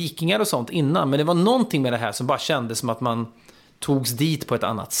romaner om vikingar och sånt innan, men det var någonting med det här som bara kändes som att man togs dit på ett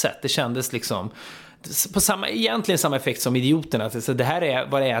annat sätt. Det kändes liksom, egentligen samma effekt som Idioterna. Så det här är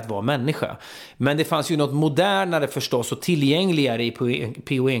vad det är att vara människa. Men det fanns ju något modernare förstås och tillgängligare i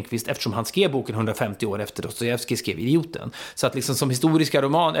P.O. Enquist eftersom han skrev boken 150 år efter Dostojevskij skrev Idioten. Så att liksom som historiska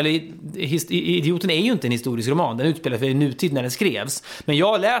roman, eller Idioten är ju inte en historisk roman, den utspelar sig i nutid när den skrevs. Men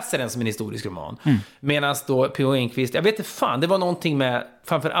jag läser den som en historisk roman. Medan då P.O. Enquist, jag vet inte fan, det var någonting med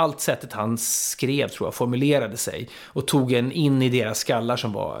framför allt sättet han skrev, tror jag, formulerade sig och tog en in i deras skallar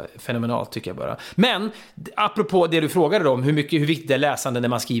som var fenomenalt, tycker jag bara. Men apropå det du frågade om, hur viktigt det är läsande när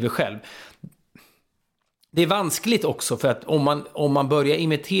man skriver själv. Det är vanskligt också, för att om man börjar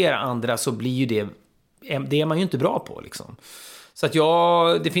imitera andra så blir ju det är man ju inte bra på liksom. Så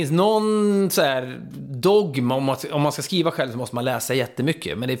att det finns någon så här dogma om man ska skriva själv så måste man läsa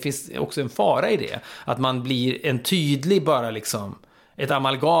jättemycket, men det finns också en fara i det, att man blir en tydlig bara liksom ett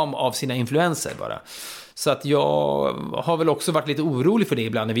amalgam av sina influenser bara. Så att jag har väl också varit lite orolig för det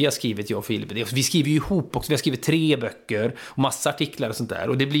ibland när vi har skrivit, jag och Filip. Vi skriver ju ihop också, vi har skrivit 3 böcker och massa artiklar och sånt där.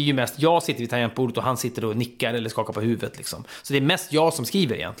 Och det blir ju mest, jag sitter vid tangentbordet och han sitter och nickar eller skakar på huvudet liksom. Så det är mest jag som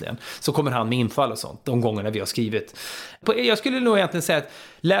skriver egentligen. Så kommer han med infall och sånt, de gångerna vi har skrivit. Jag skulle nog egentligen säga att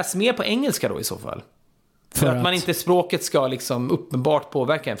läs mer på engelska då i så fall. För att man inte språket ska liksom uppenbart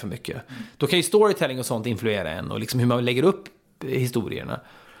påverka en för mycket. Då kan ju storytelling och sånt influera en och liksom hur man lägger upp historierna.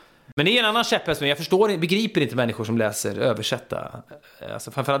 Men det är en annan käpphäst, men jag begriper inte människor som läser översätta.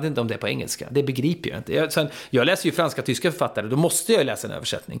 Alltså framförallt inte om det är på engelska. Det begriper jag inte. Jag läser ju franska, tyska författare, då måste jag läsa en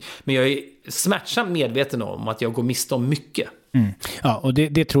översättning. Men jag är smärtsamt medveten om att jag går miste om mycket. Ja, och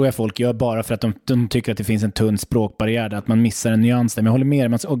det tror jag folk gör bara för att de tycker att det finns en tunn språkbarriär där, att man missar en nyans där. Men jag håller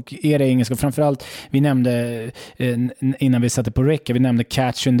med er. Och är det engelska, framförallt, vi nämnde innan vi satte på räcka, vi nämnde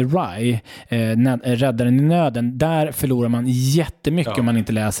Catch in the Rye, Räddaren i nöden. Där förlorar man jättemycket om man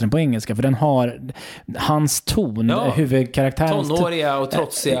inte läser den på engelska, för den har hans ton, huvudkaraktärens tonåriga och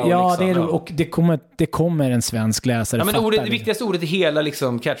trotsiga. Ja, liksom, och det kommer en svensk läsare. Ja, men det viktigaste ordet i hela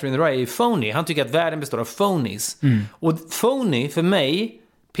liksom, Catch in the Rye är phony. Han tycker att världen består av phonies. Och phony för mig,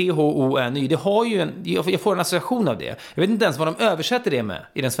 P-H-O-N-Y, det har ju jag får en association av det. Jag vet inte ens vad de översätter det med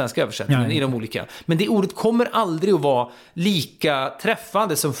i den svenska översättningen, i de olika. Men det ordet kommer aldrig att vara lika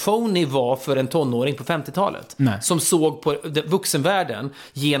träffande som phony var för en tonåring på 50-talet. Nej. Som såg på vuxenvärlden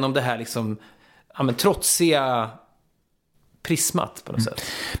genom det här liksom, trotsiga prismat på något sätt.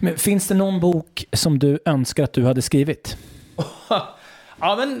 Men finns det någon bok som du önskar att du hade skrivit?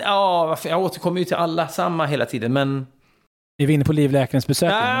 Jag återkommer ju till alla samma hela tiden, men är vi inne på livläkarens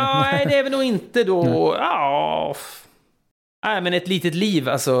besök? Nej, det är väl nog inte då. Nej, men ett litet liv,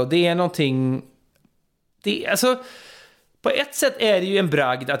 alltså, det är någonting. På ett sätt är det ju en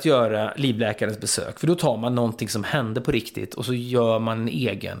bragd att göra livläkarens besök, för då tar man någonting som hände på riktigt och så gör man en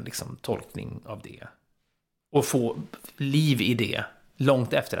egen liksom, tolkning av det och får liv i det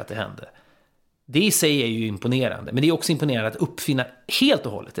långt efter att det hände. Det i sig är ju imponerande, men det är också imponerande att uppfinna helt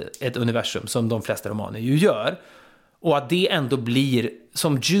och hållet ett universum som de flesta romaner ju gör. Och att det ändå blir,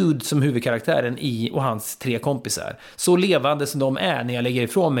 som Jude som huvudkaraktären och hans 3 kompisar, så levande som de är när jag lägger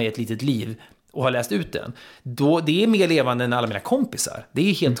ifrån mig ett litet liv och har läst ut den. Då, det är mer levande än alla mina kompisar. Det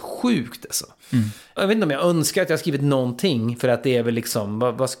är helt sjukt alltså. Jag vet inte om jag önskar att jag skrivit någonting, för att det är väl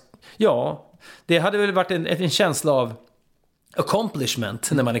liksom, det hade väl varit en känsla av accomplishment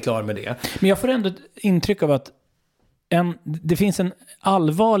när man är klar med det. Men jag får ändå intryck av att det finns en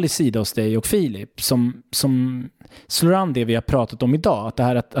allvarlig sida hos dig och Filip som slår an det vi har pratat om idag. Att det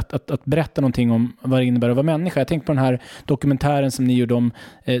här att berätta någonting om vad det innebär att vara människa. Jag tänker på den här dokumentären som ni gjorde om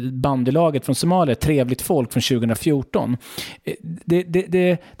bandylaget från Somalia, Trevligt folk, från 2014.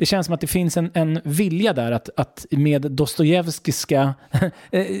 Det känns som att det finns en vilja där att med Dostojevskiska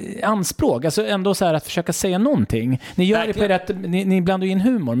anspråk, alltså ändå så här att försöka säga någonting. Ni gör det på rätt, ni blandar in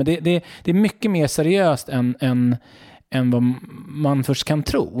humor, men det är mycket mer seriöst än vad man först kan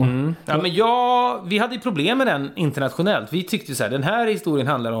tro. Ja, men vi hade ju problem med den internationellt. Vi tyckte så här, den här historien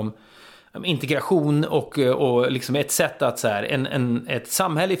handlar om integration och liksom ett sätt att så här, ett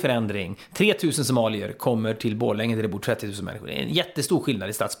samhälle i förändring. 3000 somalier kommer till Borlänge där det bor 30 000 människor. Det är en jättestor skillnad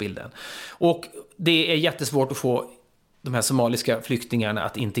i stadsbilden. Och det är jättesvårt att få de här somaliska flyktingarna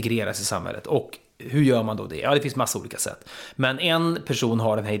att integreras i samhället. Och hur gör man då det? Ja, det finns massa olika sätt. Men en person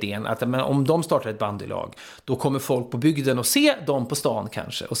har den här idén att om de startar ett bandylag, då kommer folk på bygden och se dem på stan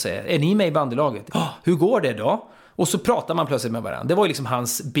kanske och säger, är ni med i bandylaget? Hur går det då? Och så pratar man plötsligt med varandra. Det var ju liksom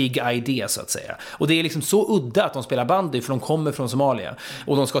hans big idea så att säga. Och det är liksom så udda att de spelar bandy, för de kommer från Somalia.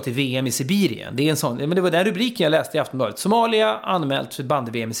 Och de ska till VM i Sibirien. Det är en sån, men det var den rubriken jag läste i Aftonbladet. Somalia anmält för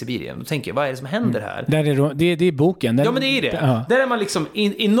bandy-VM i Sibirien. Då tänker jag, vad är det som händer här? Det är boken. Ja, men det är det. Ja. Där är man liksom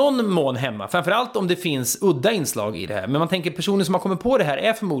i någon mån hemma. Framförallt om det finns udda inslag i det här. Men man tänker, personen som har kommit på det här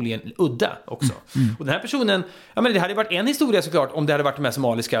är förmodligen udda också. Och den här personen, ja, men det hade varit en historia såklart om det hade varit de här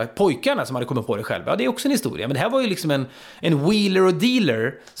somaliska pojkarna som hade kommit på det själva. Ja, det är också en historia. Men det här var ju liksom en wheeler och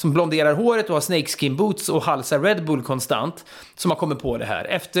dealer som blonderar håret och har snakeskin boots och halsar Red Bull konstant, som har kommit på det här.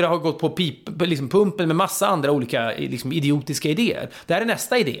 Efter att ha gått på liksom pumpen med massa andra olika liksom idiotiska idéer. Det här är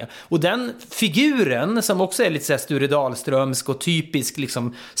nästa idé. Och den figuren som också är lite så här Sture Dahlströmsk och typisk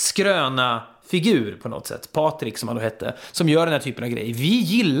liksom skröna figur på något sätt. Patrik som han då hette. Som gör den här typen av grejer. Vi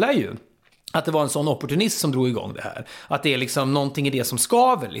gillar ju att det var en sån opportunist som drog igång det här. Att det är liksom någonting i det som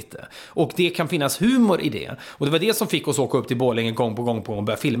skaver lite. Och det kan finnas humor i det. Och det var det som fick oss åka upp till Borlänge gång på gång och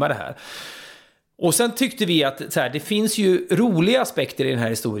börja filma det här. Och sen tyckte vi att så här, det finns ju roliga aspekter i den här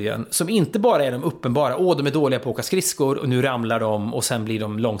historien som inte bara är de uppenbara, de är dåliga på att åka skridskor och nu ramlar de och sen blir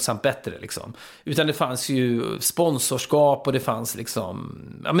de långsamt bättre liksom. Utan det fanns ju sponsorskap och det fanns liksom,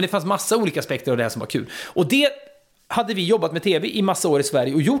 ja, men det fanns massa olika aspekter av det här som var kul. Och det hade vi jobbat med tv i massa år i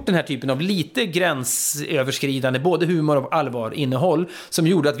Sverige och gjort den här typen av lite gränsöverskridande, både humor och allvar, innehåll, som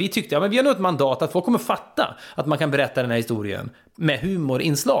gjorde att vi tyckte, ja, men vi har nog ett mandat att folk kommer fatta att man kan berätta den här historien med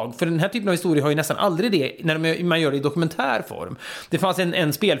humorinslag. För den här typen av historia har ju nästan aldrig det när man gör det i dokumentärform. Det fanns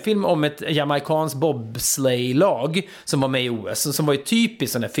en spelfilm om ett jamaikanskt bobsleigh-lag som var med i OS, som var ju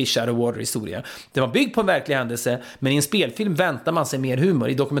typiskt sån där fish out of water-historia. Det var byggt på en verklig händelse, men i en spelfilm väntar man sig mer humor.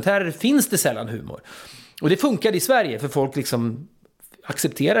 I dokumentärer finns det sällan humor. Och det funkade i Sverige för folk liksom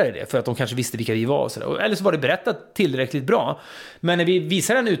accepterade det för att de kanske visste vilka vi var och sådär. Eller så var det berättat tillräckligt bra. Men när vi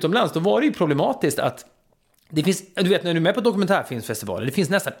visade den utomlands, då var det ju problematiskt att det finns, du vet när du är med på dokumentärfilmsfestivaler, det finns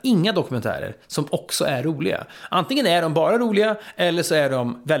nästan inga dokumentärer som också är roliga. Antingen är de bara roliga eller så är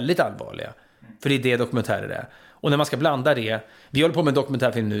de väldigt allvarliga. För det är det dokumentärer är. Och när man ska blanda det, vi håller på med en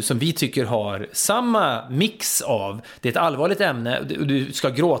dokumentärfilm nu som vi tycker har samma mix av, det är ett allvarligt ämne och du ska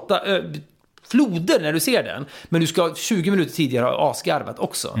gråta floder när du ser den, men du ska 20 minuter tidigare ha asgarvat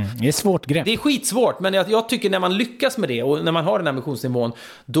också. Det är svårt grepp. Det är skitsvårt, men jag tycker när man lyckas med det och när man har den ambitionsnivån,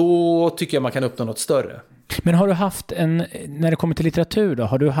 då tycker jag man kan uppnå något större. Men har du haft när det kommer till litteratur då,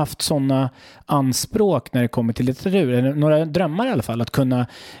 har du haft sådana anspråk när det kommer till litteratur? Eller några drömmar i alla fall, att kunna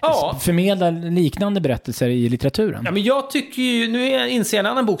förmedla liknande berättelser i litteraturen? Ja, men jag tycker ju, nu inser jag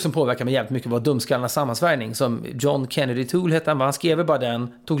en annan bok som påverkar mig jävligt mycket, var Dumskallarnas sammansvärjning, som John Kennedy Toole hette han skrev bara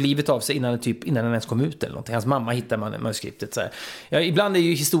den, tog livet av sig innan den ens kom ut eller någonting. Hans mamma hittade manuskriptet så här. Ja, ibland är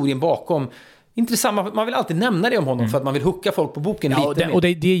ju historien bakom inte samma, man vill alltid nämna det om honom för att man vill hucka folk på boken lite mer. Och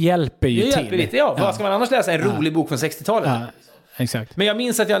det hjälper ju till. Hjälper lite, vad ska man annars läsa? En rolig bok från 60-talet? Ja, exakt. Men jag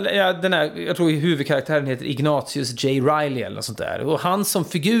minns att jag tror huvudkaraktären heter Ignatius J. Riley eller något sånt där. Och han som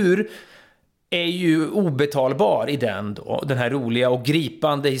figur är ju obetalbar i den här roliga och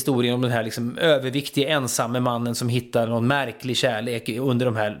gripande historien om den här liksom överviktiga ensamme mannen som hittar någon märklig kärlek under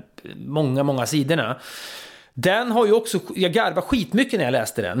de här många sidorna. Den har ju också, jag garvade skitmycket när jag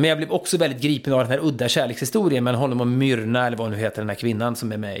läste den, men jag blev också väldigt gripen av den här udda kärlekshistorien med honom och Myrna, eller vad nu heter den här kvinnan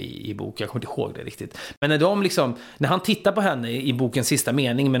som är med i bok, jag kommer inte ihåg det riktigt. Men när han tittar på henne i bokens sista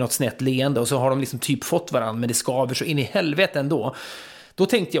mening med något snett leende och så har de liksom typ fått varandra, men det skaver så in i helvete ändå. Då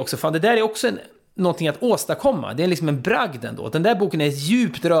tänkte jag också, fan det där är också någonting att åstadkomma. Det är liksom en bragd ändå. Den där boken är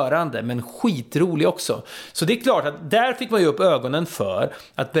djupt rörande men skitrolig också. Så det är klart att där fick man ju upp ögonen för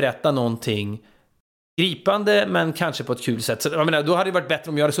att berätta någonting gripande men kanske på ett kul sätt. Så, jag menar, då hade det varit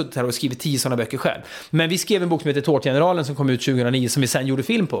bättre om jag hade suttit här och skrivit 10 sådana böcker själv. Men vi skrev en bok som heter Tårtgeneralen som kom ut 2009 som vi sen gjorde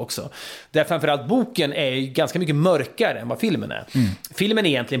film på också. Där framförallt boken är ganska mycket mörkare än vad filmen är. Filmen är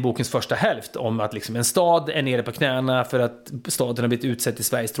egentligen bokens första hälft om att liksom en stad är nere på knäna för att staden har blivit utsett till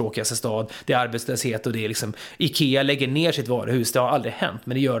Sveriges tråkigaste stad. Det är arbetslöshet och det är liksom Ikea lägger ner sitt varuhus. Det har aldrig hänt,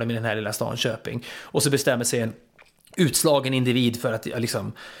 men det gör de i den här lilla stan Köping. Och så bestämmer sig en utslagen individ för att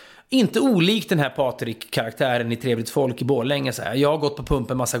liksom, inte olikt den här Patrik-karaktären i Trevligt folk i Borlänge så här. Jag har gått på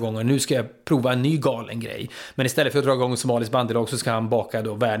pumpen massa gånger, nu ska jag prova en ny galen grej. Men istället för att dra igång en somalisk bandelag så ska han baka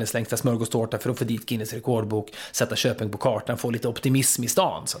då världens längsta smörgåstårta för att få dit Guinness rekordbok, sätta Köping på kartan, få lite optimism i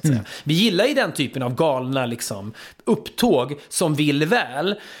stan så att säga. Vi gillar ju den typen av galna liksom upptåg som vill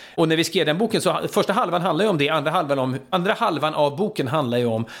väl. Och när vi skrev den boken så första halvan handlar ju om det, andra halvan av boken handlar ju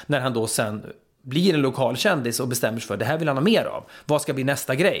om när han då sen blir en lokal kändis och bestämmer sig för det här vill han ha mer av. Vad ska bli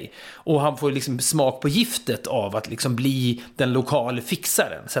nästa grej? Och han får liksom smak på giftet av att liksom bli den lokala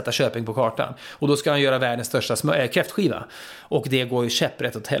fixaren, sätta Köping på kartan. Och då ska han göra världens största kräftskiva. Och det går ju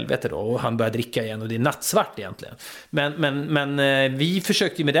käpprätt åt helvete då. Och han börjar dricka igen och det är nattsvart egentligen. Men vi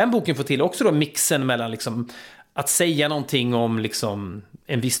försökte ju med den boken få till också då mixen mellan liksom att säga någonting om liksom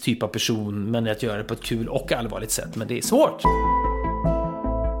en viss typ av person, men att göra det på ett kul och allvarligt sätt. Men det är svårt.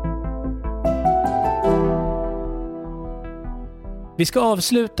 Vi ska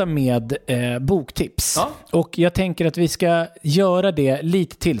avsluta med boktips. Ja. Och jag tänker att vi ska göra det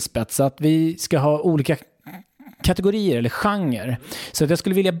lite tillspetsat. Vi ska ha olika kategorier eller genre. Så att jag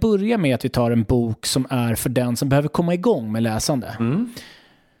skulle vilja börja med att vi tar en bok som är för den som behöver komma igång med läsande.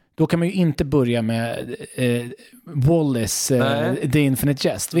 Då kan man ju inte börja med Wallace, The Infinite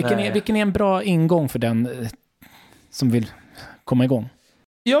Jest. Vilken är en bra ingång för den som vill komma igång?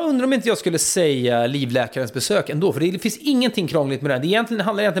 Jag undrar om inte jag skulle säga Livläkarens besök ändå, för det finns ingenting krångligt med det. Det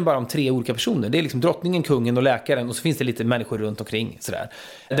handlar egentligen bara om 3 olika personer. Det är liksom drottningen, kungen och läkaren, och så finns det lite människor runt omkring. Sådär.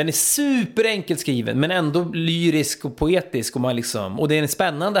 Den är superenkelt skriven, men ändå lyrisk och poetisk. Och det är en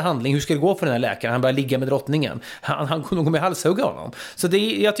spännande handling. Hur ska det gå för den här läkaren? Han börjar ligga med drottningen. Han kommer nog med halshugga honom. Så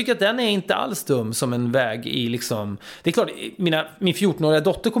jag tycker att den är inte alls dum som en väg i liksom... Det är klart, min 14-åriga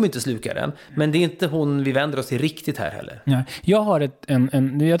dotter kommer inte sluka den, men det är inte hon vi vänder oss till riktigt här heller. Ja, jag har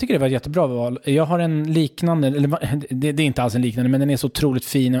jag tycker det var ett jättebra val. Jag har en liknande, eller det är inte alls en liknande, men den är så otroligt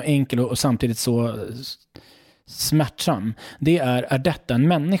fin och enkel och samtidigt så smärtsam. Det är detta en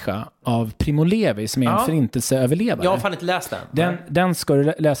människa av Primo Levi som är en förintelseöverlevare. Jag har fan inte läst den. Den ska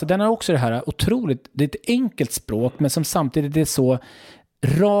du läsa. Den har också det här otroligt, det är ett enkelt språk, men som samtidigt är så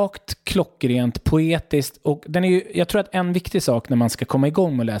rakt, klockrent, poetiskt, och den är ju, jag tror att en viktig sak när man ska komma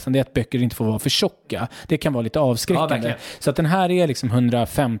igång med läsande är att böcker inte får vara för tjocka. Det kan vara lite avskräckande. Ja, så att den här är liksom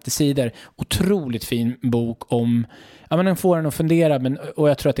 150 sidor. Otroligt fin bok om, ja, men den får en att fundera, och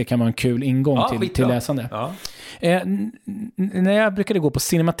jag tror att det kan vara en kul ingång till läsande. Ja. När jag brukade gå på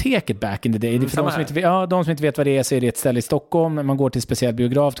Cinemateket back in the day, för de som inte vet vad det är, så är det ett ställe i Stockholm när man går till en speciell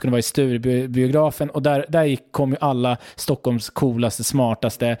biograf. Det kunde vara i Sturebiografen, och där kom ju alla Stockholms coolaste,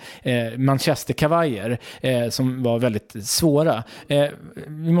 smartaste manchesterkavajer som var väldigt svåra.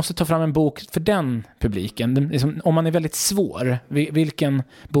 Vi måste ta fram en bok för den publiken. Om man är väldigt svår, vilken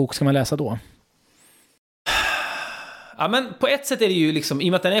bok ska man läsa då? Ja, men på ett sätt är det ju liksom, i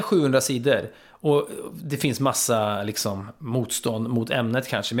och med att den är 700 sidor och det finns massa liksom motstånd mot ämnet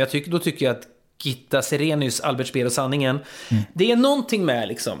kanske, men då tycker jag att Gitta Serenius, Albert Speer och sanningen, det är någonting med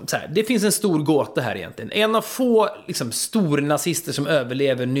liksom, så här, det finns en stor gåta här egentligen. En av få liksom stornazister som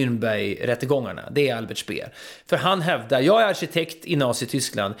överlever Nürnberg-rättegångarna, det är Albert Speer. För han hävdar, jag är arkitekt i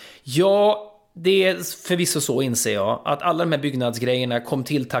Nazi-Tyskland, det är förvisso så, inser jag, att alla de här byggnadsgrejerna kom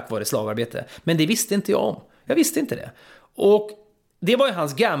till tack vare slavarbete. Men det visste inte jag om. Jag visste inte det. Och det var ju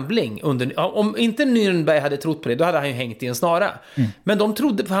hans gambling. Om inte Nürnberg hade trott på det, då hade han ju hängt i en snara. Men de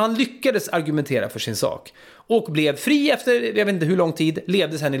trodde, för han lyckades argumentera för sin sak. Och blev fri efter, jag vet inte hur lång tid,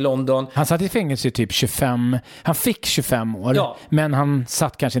 levde sen i London. Han satt i fängelse i typ 25, han fick 25 år, men han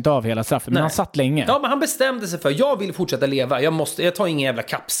satt kanske inte av hela straffet, men han satt länge. Ja, men han bestämde sig för, jag vill fortsätta leva, jag tar ingen jävla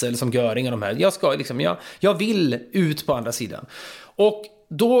kapsel som Göring och de här. Jag vill ut på andra sidan. Och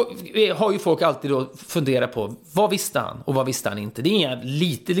då har ju folk alltid då funderat på, vad visste han och vad visste han inte? Det är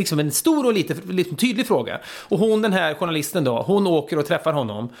lite, liksom en stor och lite tydlig fråga. Och hon, den här journalisten då, hon åker och träffar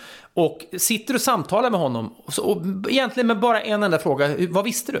honom och sitter och samtalar med honom. Och egentligen med bara en enda fråga, vad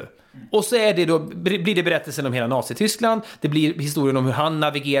visste du? Och så blir det berättelsen om hela Nazityskland, det blir historien om hur han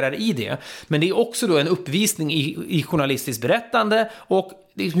navigerar i det. Men det är också då en uppvisning i journalistiskt berättande och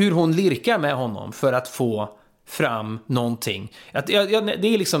hur hon lirkar med honom för att få fram någonting. Det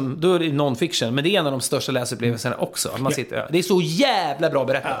är liksom, då är det non-fiction, men det är en av de största läsupplevelserna också. Man sitter, det är så jävla bra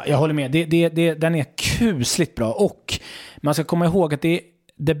berättat. Jag håller med. Den är kusligt bra, och man ska komma ihåg att det är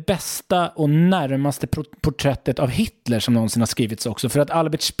det bästa och närmaste porträttet av Hitler som någonsin har skrivits också. För att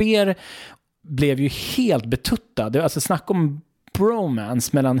Albert Speer blev ju helt betuttad. Alltså snack om bromance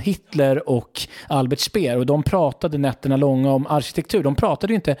mellan Hitler och Albert Speer, och de pratade nätterna långa om arkitektur. De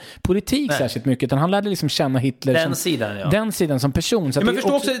pratade ju inte politik särskilt mycket, utan han lärde liksom känna Hitler den sidan som person. Så men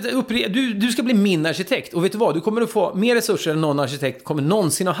förstå också, du ska bli min arkitekt, och vet du vad, du kommer att få mer resurser än någon arkitekt kommer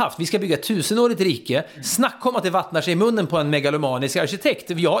någonsin ha haft. Vi ska bygga 1000-årigt rike. Snacka om att det vattnar sig i munnen på en megalomanisk arkitekt.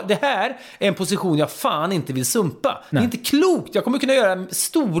 Det här är en position jag fan inte vill sumpa. Det är inte klokt. Jag kommer kunna göra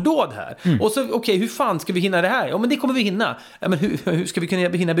stordåd här. Och så, okej, hur fan ska vi hinna det här? Ja, men det kommer vi hinna. Ja, men hur ska vi kunna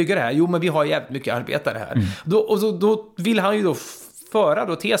hinna bygga det här? Jo, men vi har jävligt mycket arbetare här. Då vill han ju då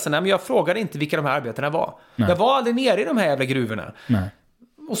föra tesen. Men jag frågade inte vilka de här arbetarna var. Jag var aldrig nere i de här jävla gruvorna.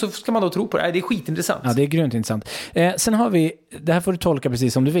 Och så ska man då tro på det. Det är skitintressant. Ja, det är grymt intressant. Sen har vi, det här får du tolka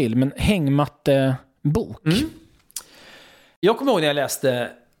precis som du vill, men hängmattebok. Jag kommer ihåg när jag läste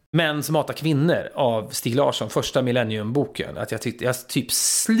Män som hatar kvinnor av Stig Larsson, första Millennium-boken, att jag typ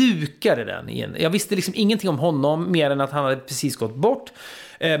slukade den igen. Jag visste liksom ingenting om honom mer än att han hade precis gått bort.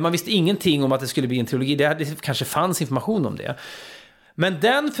 Man visste ingenting om att det skulle bli en trilogi. Det kanske fanns information om det. Men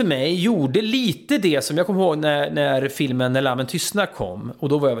den för mig gjorde lite det som jag kommer ihåg när filmen När lammen tystnar kom. Och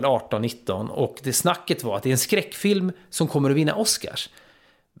då var jag väl 18-19. Och det snacket var att det är en skräckfilm som kommer att vinna Oscars.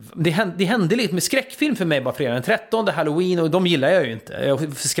 Det hände lite med skräckfilm för mig bara fredag den 13, Halloween, och de gillar jag ju inte. Jag är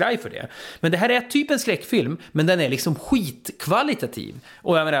för skraj för det. Men det här är typ en skräckfilm, men den är liksom skitkvalitativ.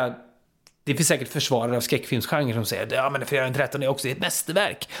 Och jag menar, det finns säkert försvarare av skräckfilmsgenre som säger ja, men fredag den 13 är också ett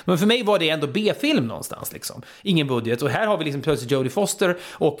mästerverk. Men för mig var det ändå B-film någonstans liksom. Ingen budget. Och här har vi liksom plötsligt Jodie Foster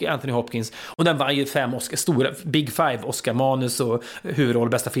och Anthony Hopkins. Och den vann ju 5 Oscar, stora Big Five, Oscar manus och huvudroll,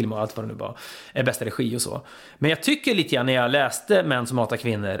 bästa film och allt vad det nu var. Bästa regi och så. Men jag tycker lite grann när jag läste Män som hatar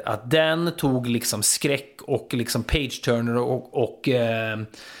kvinnor att den tog liksom skräck och liksom page-turner och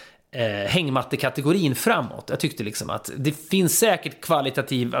hängmattekategorin framåt. Jag tyckte liksom att det finns säkert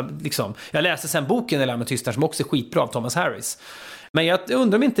kvalitativ liksom. Jag läste sen boken Eller med tystnar som också är skitbra av Thomas Harris. Men jag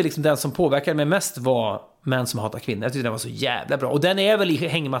undrar om inte liksom den som påverkade mig mest var Män som hatar kvinnor. Jag tyckte den var så jävla bra. Och den är väl i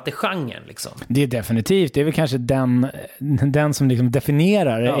hängmattegenren liksom. Det är definitivt. Det är väl kanske den som liksom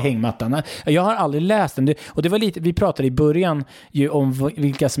definierar hängmattan. Jag har aldrig läst den. Och det var lite, vi pratade i början ju om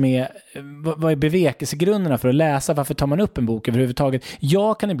vilka som är, vad är bevekelsegrunderna för att läsa. Varför tar man upp en bok överhuvudtaget?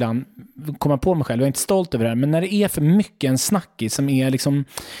 Jag kan ibland komma på mig själv, jag är inte stolt över det här, men när det är för mycket en snackis som är liksom,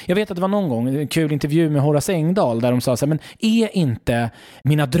 jag vet att det var någon gång en kul intervju med Horace Engdahl där de sa så här, men är inte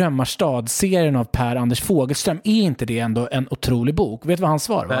Mina drömmars stad, serien av Per-Anders Fogelström, är inte det ändå en otrolig bok? Vet du vad hans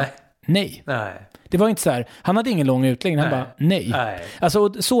svar var? Nej. Det var inte så här, han hade ingen lång utläggning, han bara nej.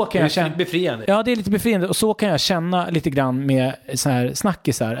 Alltså så kan jag känna. Det är lite befriande. Ja, det är lite befriande, och så kan jag känna lite grann med så här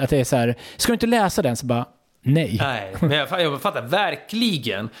snackisar, att det är så här, ska du inte läsa den så bara nej. Men jag fattar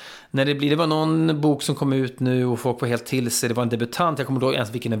verkligen när det var någon bok som kom ut nu och folk var helt till sig, det var en debutant, jag kommer ihåg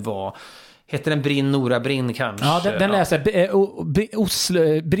ens vilken det var. Heter den Brinn Nora Brinn kanske? Ja, den läser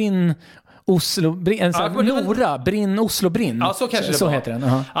Nora, Brinn, Oslo, Brinn. Ja, så kanske så det var. Heter den.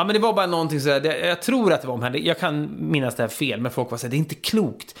 Uh-huh. Ja, men det var bara någonting så där, jag tror att det var om henne. Jag kan minnas det här fel, men folk var så här, det är inte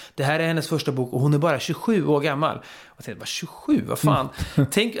klokt. Det här är hennes första bok och hon är bara 27 år gammal. Jag tänkte, bara 27, vad fan?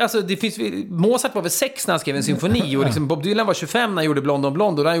 Tänk, alltså, det finns, Mozart var väl 6 när han skrev en symfoni och liksom Bob Dylan var 25 när han gjorde Blond on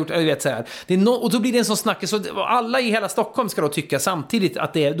Blond och han gjort, jag vet så här. Och då blir det en sån snack, så alla i hela Stockholm ska då tycka samtidigt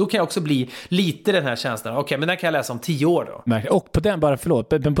att det, då kan jag också bli lite den här känslan. Okej, men den kan jag läsa om 10 år då. Och på den, bara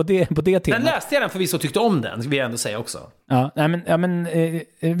förlåt, men på det temat. Den läste jag den för vi så tyckte om den, vill jag ändå säga också.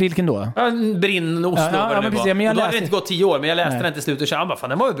 Vilken då? Brinn, Oslo, vad det nu var. Men jag då hade det inte gått 10 år, men jag läste den till slut och kände, fan,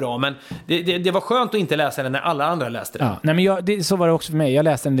 den var ju bra, men det var skönt att inte läsa den när alla andra läste den. Ja, nej, men så var det också för mig. Jag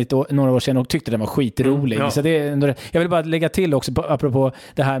läste den några år sedan och tyckte den var skitrolig. Så jag vill bara lägga till också, apropå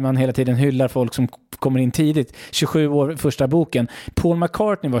det här man hela tiden hyllar folk som kommer in tidigt. 27 år, första boken. Paul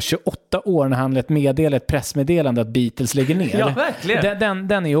McCartney var 28 år när han lät meddela ett pressmeddelande att Beatles lägger ner. Ja, verkligen.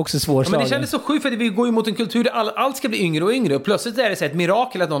 Den är ju också svårslagen. Men det kändes så sjukt, för att vi går ju mot en kultur där allt ska bli yngre och yngre. Och plötsligt är det så ett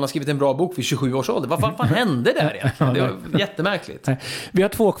mirakel att någon har skrivit en bra bok vid 27 års ålder. Vad fan hände där egentligen? Det var jättemärkligt. Vi har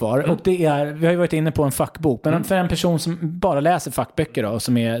 2 kvar och det är, vi har ju varit inne på en fackbok, men för en person som bara läser fackböcker då,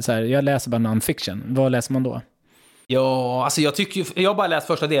 som är så här, jag läser bara non-fiction, vad läser man då? Ja, alltså jag har bara läst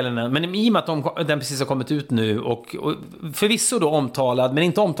första delen, men i och med att den precis har kommit ut nu och förvisso då omtalad, men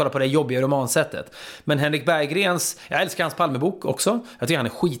inte omtalad på det jobbiga romansättet. Men Henrik Berggrens, jag älskar hans Palmebok också, jag tycker han är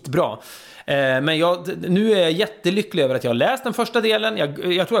skitbra. Men nu är jag jättelycklig över att jag har läst den första delen. Jag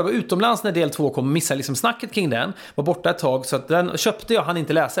tror jag var utomlands när del 2 kom och missade liksom snacket kring den. Var borta ett tag, så att den köpte jag, hann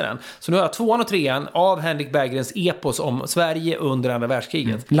inte läsa den. Så nu har jag 2 och 3 av Henrik Berggrens epos om Sverige under andra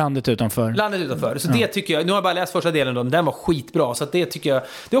världskriget. Landet utanför. Så det tycker jag, nu har jag bara läst första delen då, den var skitbra. Så att det tycker jag,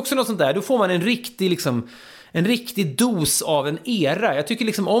 det är också något sånt där, då får man en riktig dos av en era. Jag tycker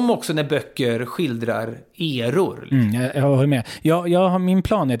liksom om också när böcker skildrar eror. Jag håller med. Jag har min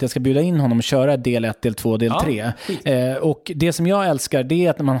plan är att jag ska bjuda in honom och köra del 1, del 2, del 3. Och det som jag älskar, det är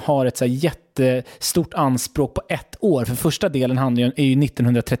att man har ett så här jättestort anspråk på 1 år. För första delen är ju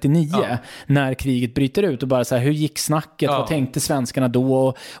 1939 när kriget bryter ut. Och bara så här, hur gick snacket? Vad tänkte svenskarna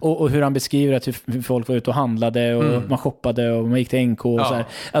då? Och hur han beskriver att hur folk var ute och handlade och man shoppade och man gick till NK och så här.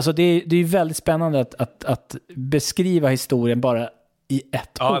 Alltså det är väldigt spännande att beskriva historien bara i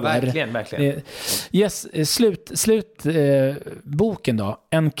 1 år. Ja, verkligen. Yes, slut boken då.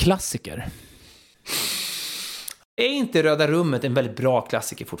 En klassiker. Är inte Röda rummet en väldigt bra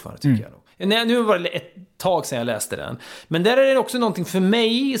klassiker fortfarande, tycker jag nog. Nu var det ett tag sedan jag läste den. Men där är det också någonting för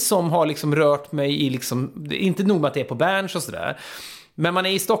mig som har liksom rört mig i liksom, inte nog med att det är på Berns och sådär. Men man är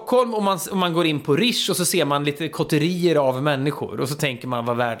i Stockholm och man går in på Rish och så ser man lite kotterier av människor. Och så tänker man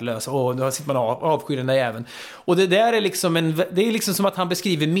vad värdelös. Då sitter man avskyr den där jäveln. Och det där är liksom det är liksom som att han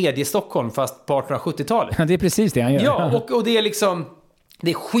beskriver medie-Stockholm fast på 1870-talet. Ja, det är precis det han gör. Ja, och det är liksom...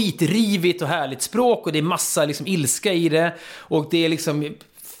 Det är skitrivigt och härligt språk och det är massa liksom ilska i det. Och det är liksom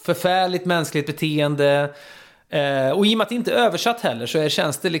förfärligt mänskligt beteende. Och i och med att det inte är översatt heller så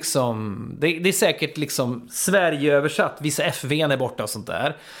känns det liksom... Det är säkert liksom Sverige-översatt. Vissa FV:n är borta och sånt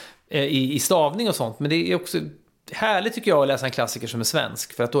där. I stavning och sånt. Men det är också härligt tycker jag att läsa en klassiker som är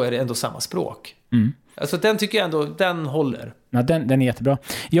svensk. För att då är det ändå samma språk. Alltså den tycker jag ändå, den håller. Ja, den är jättebra.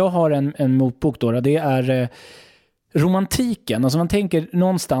 Jag har en motbok då. Det är... romantiken, alltså man tänker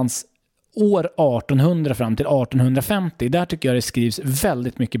någonstans år 1800 fram till 1850, där tycker jag det skrivs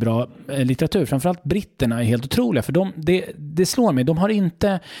väldigt mycket bra litteratur. Framförallt britterna är helt otroliga, för det slår mig, de har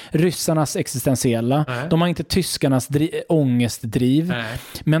inte ryssarnas existentiella, de har inte tyskarnas ångestdriv,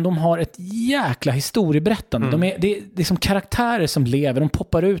 men de har ett jäkla historieberättande. Det är som karaktärer som lever, de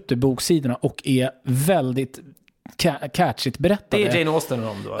poppar ut ur boksidorna och är väldigt catchigt berättade. Det är Jane Austen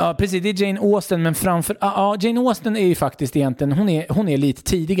om då. Ja, precis. Det är Jane Austen, men framför... Jane Austen är ju faktiskt egentligen... Hon är lite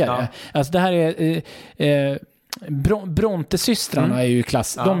tidigare. Ja. Alltså det här är... Brontesystrarna är ju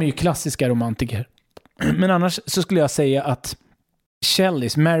de är ju klassiska romantiker. Men annars så skulle jag säga att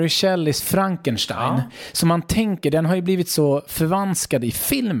Mary Shelleys Frankenstein, som man tänker, den har ju blivit så förvanskad i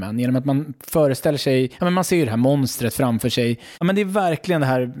filmen genom att man föreställer sig, men man ser ju det här monstret framför sig. Ja, men det är verkligen det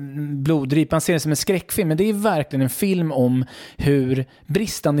här bloddryp, man ser det som en skräckfilm, men det är verkligen en film om hur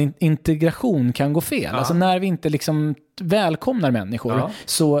bristande integration kan gå fel. Alltså när vi inte liksom välkomnar människor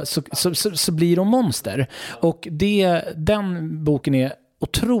så blir de monster. Och den boken är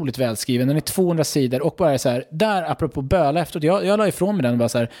otroligt välskriven. Den är 200 sidor och bara så här, där apropå böla efteråt, jag la ifrån mig den och bara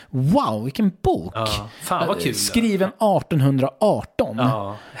så här, wow, vilken bok. Fan vad kul. Skriven 1818.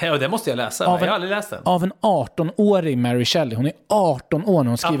 Ja, det måste jag läsa. Jag har aldrig läst den. Av en 18-årig Mary Shelley. Hon är 18 år när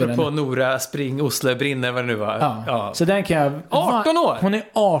hon skriver den. Apropå Nora spring, Oslo brinner, vad det nu var. Ja. Så den kan jag... 18 år? Hon är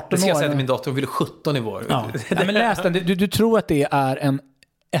 18 år. Det ska jag säga till min dotter, hon fyller 17 i vår. Ja. Nej, men läs den. Du tror att det är en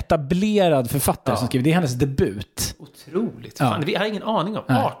etablerad författare som skriver. Det är hennes debut. Otroligt. Fan, vi har ingen aning om.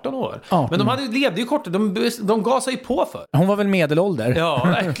 18 år. 18. Men de levde ju kort. De gasade ju på för. Hon var väl medelålder. Ja,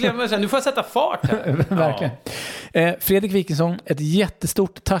 verkligen. Nu får jag sätta fart här. Verkligen. Fredrik Wikingsson, ett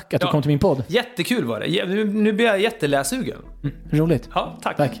jättestort tack att du kom till min podd. Jättekul var det. Nu blir jag jätteläsugen. Roligt. Ja,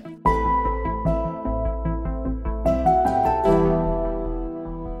 tack.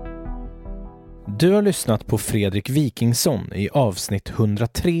 Du har lyssnat på Fredrik Wikingsson i avsnitt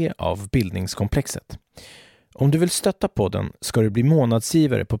 103 av Bildningskomplexet. Om du vill stötta podden ska du bli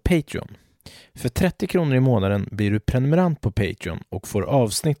månadsgivare på Patreon. För 30 kronor i månaden blir du prenumerant på Patreon och får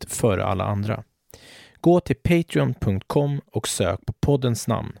avsnitt före alla andra. Gå till patreon.com och sök på poddens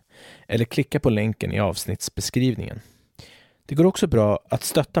namn eller klicka på länken i avsnittsbeskrivningen. Det går också bra att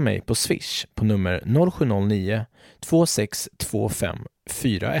stötta mig på Swish på nummer 0709 2625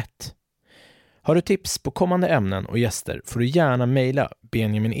 41. Har du tips på kommande ämnen och gäster får du gärna mejla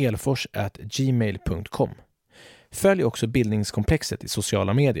benjaminelfors@gmail.com. Följ också Bildningskomplexet i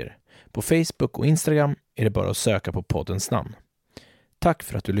sociala medier. På Facebook och Instagram är det bara att söka på poddens namn. Tack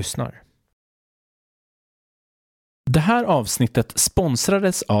för att du lyssnar. Det här avsnittet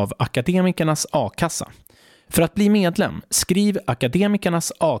sponsrades av Akademikernas A-kassa. För att bli medlem, skriv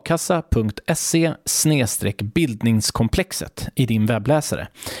akademikernasakassa.se/bildningskomplexet i din webbläsare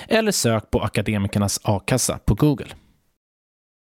eller sök på Akademikernas A-kassa på Google.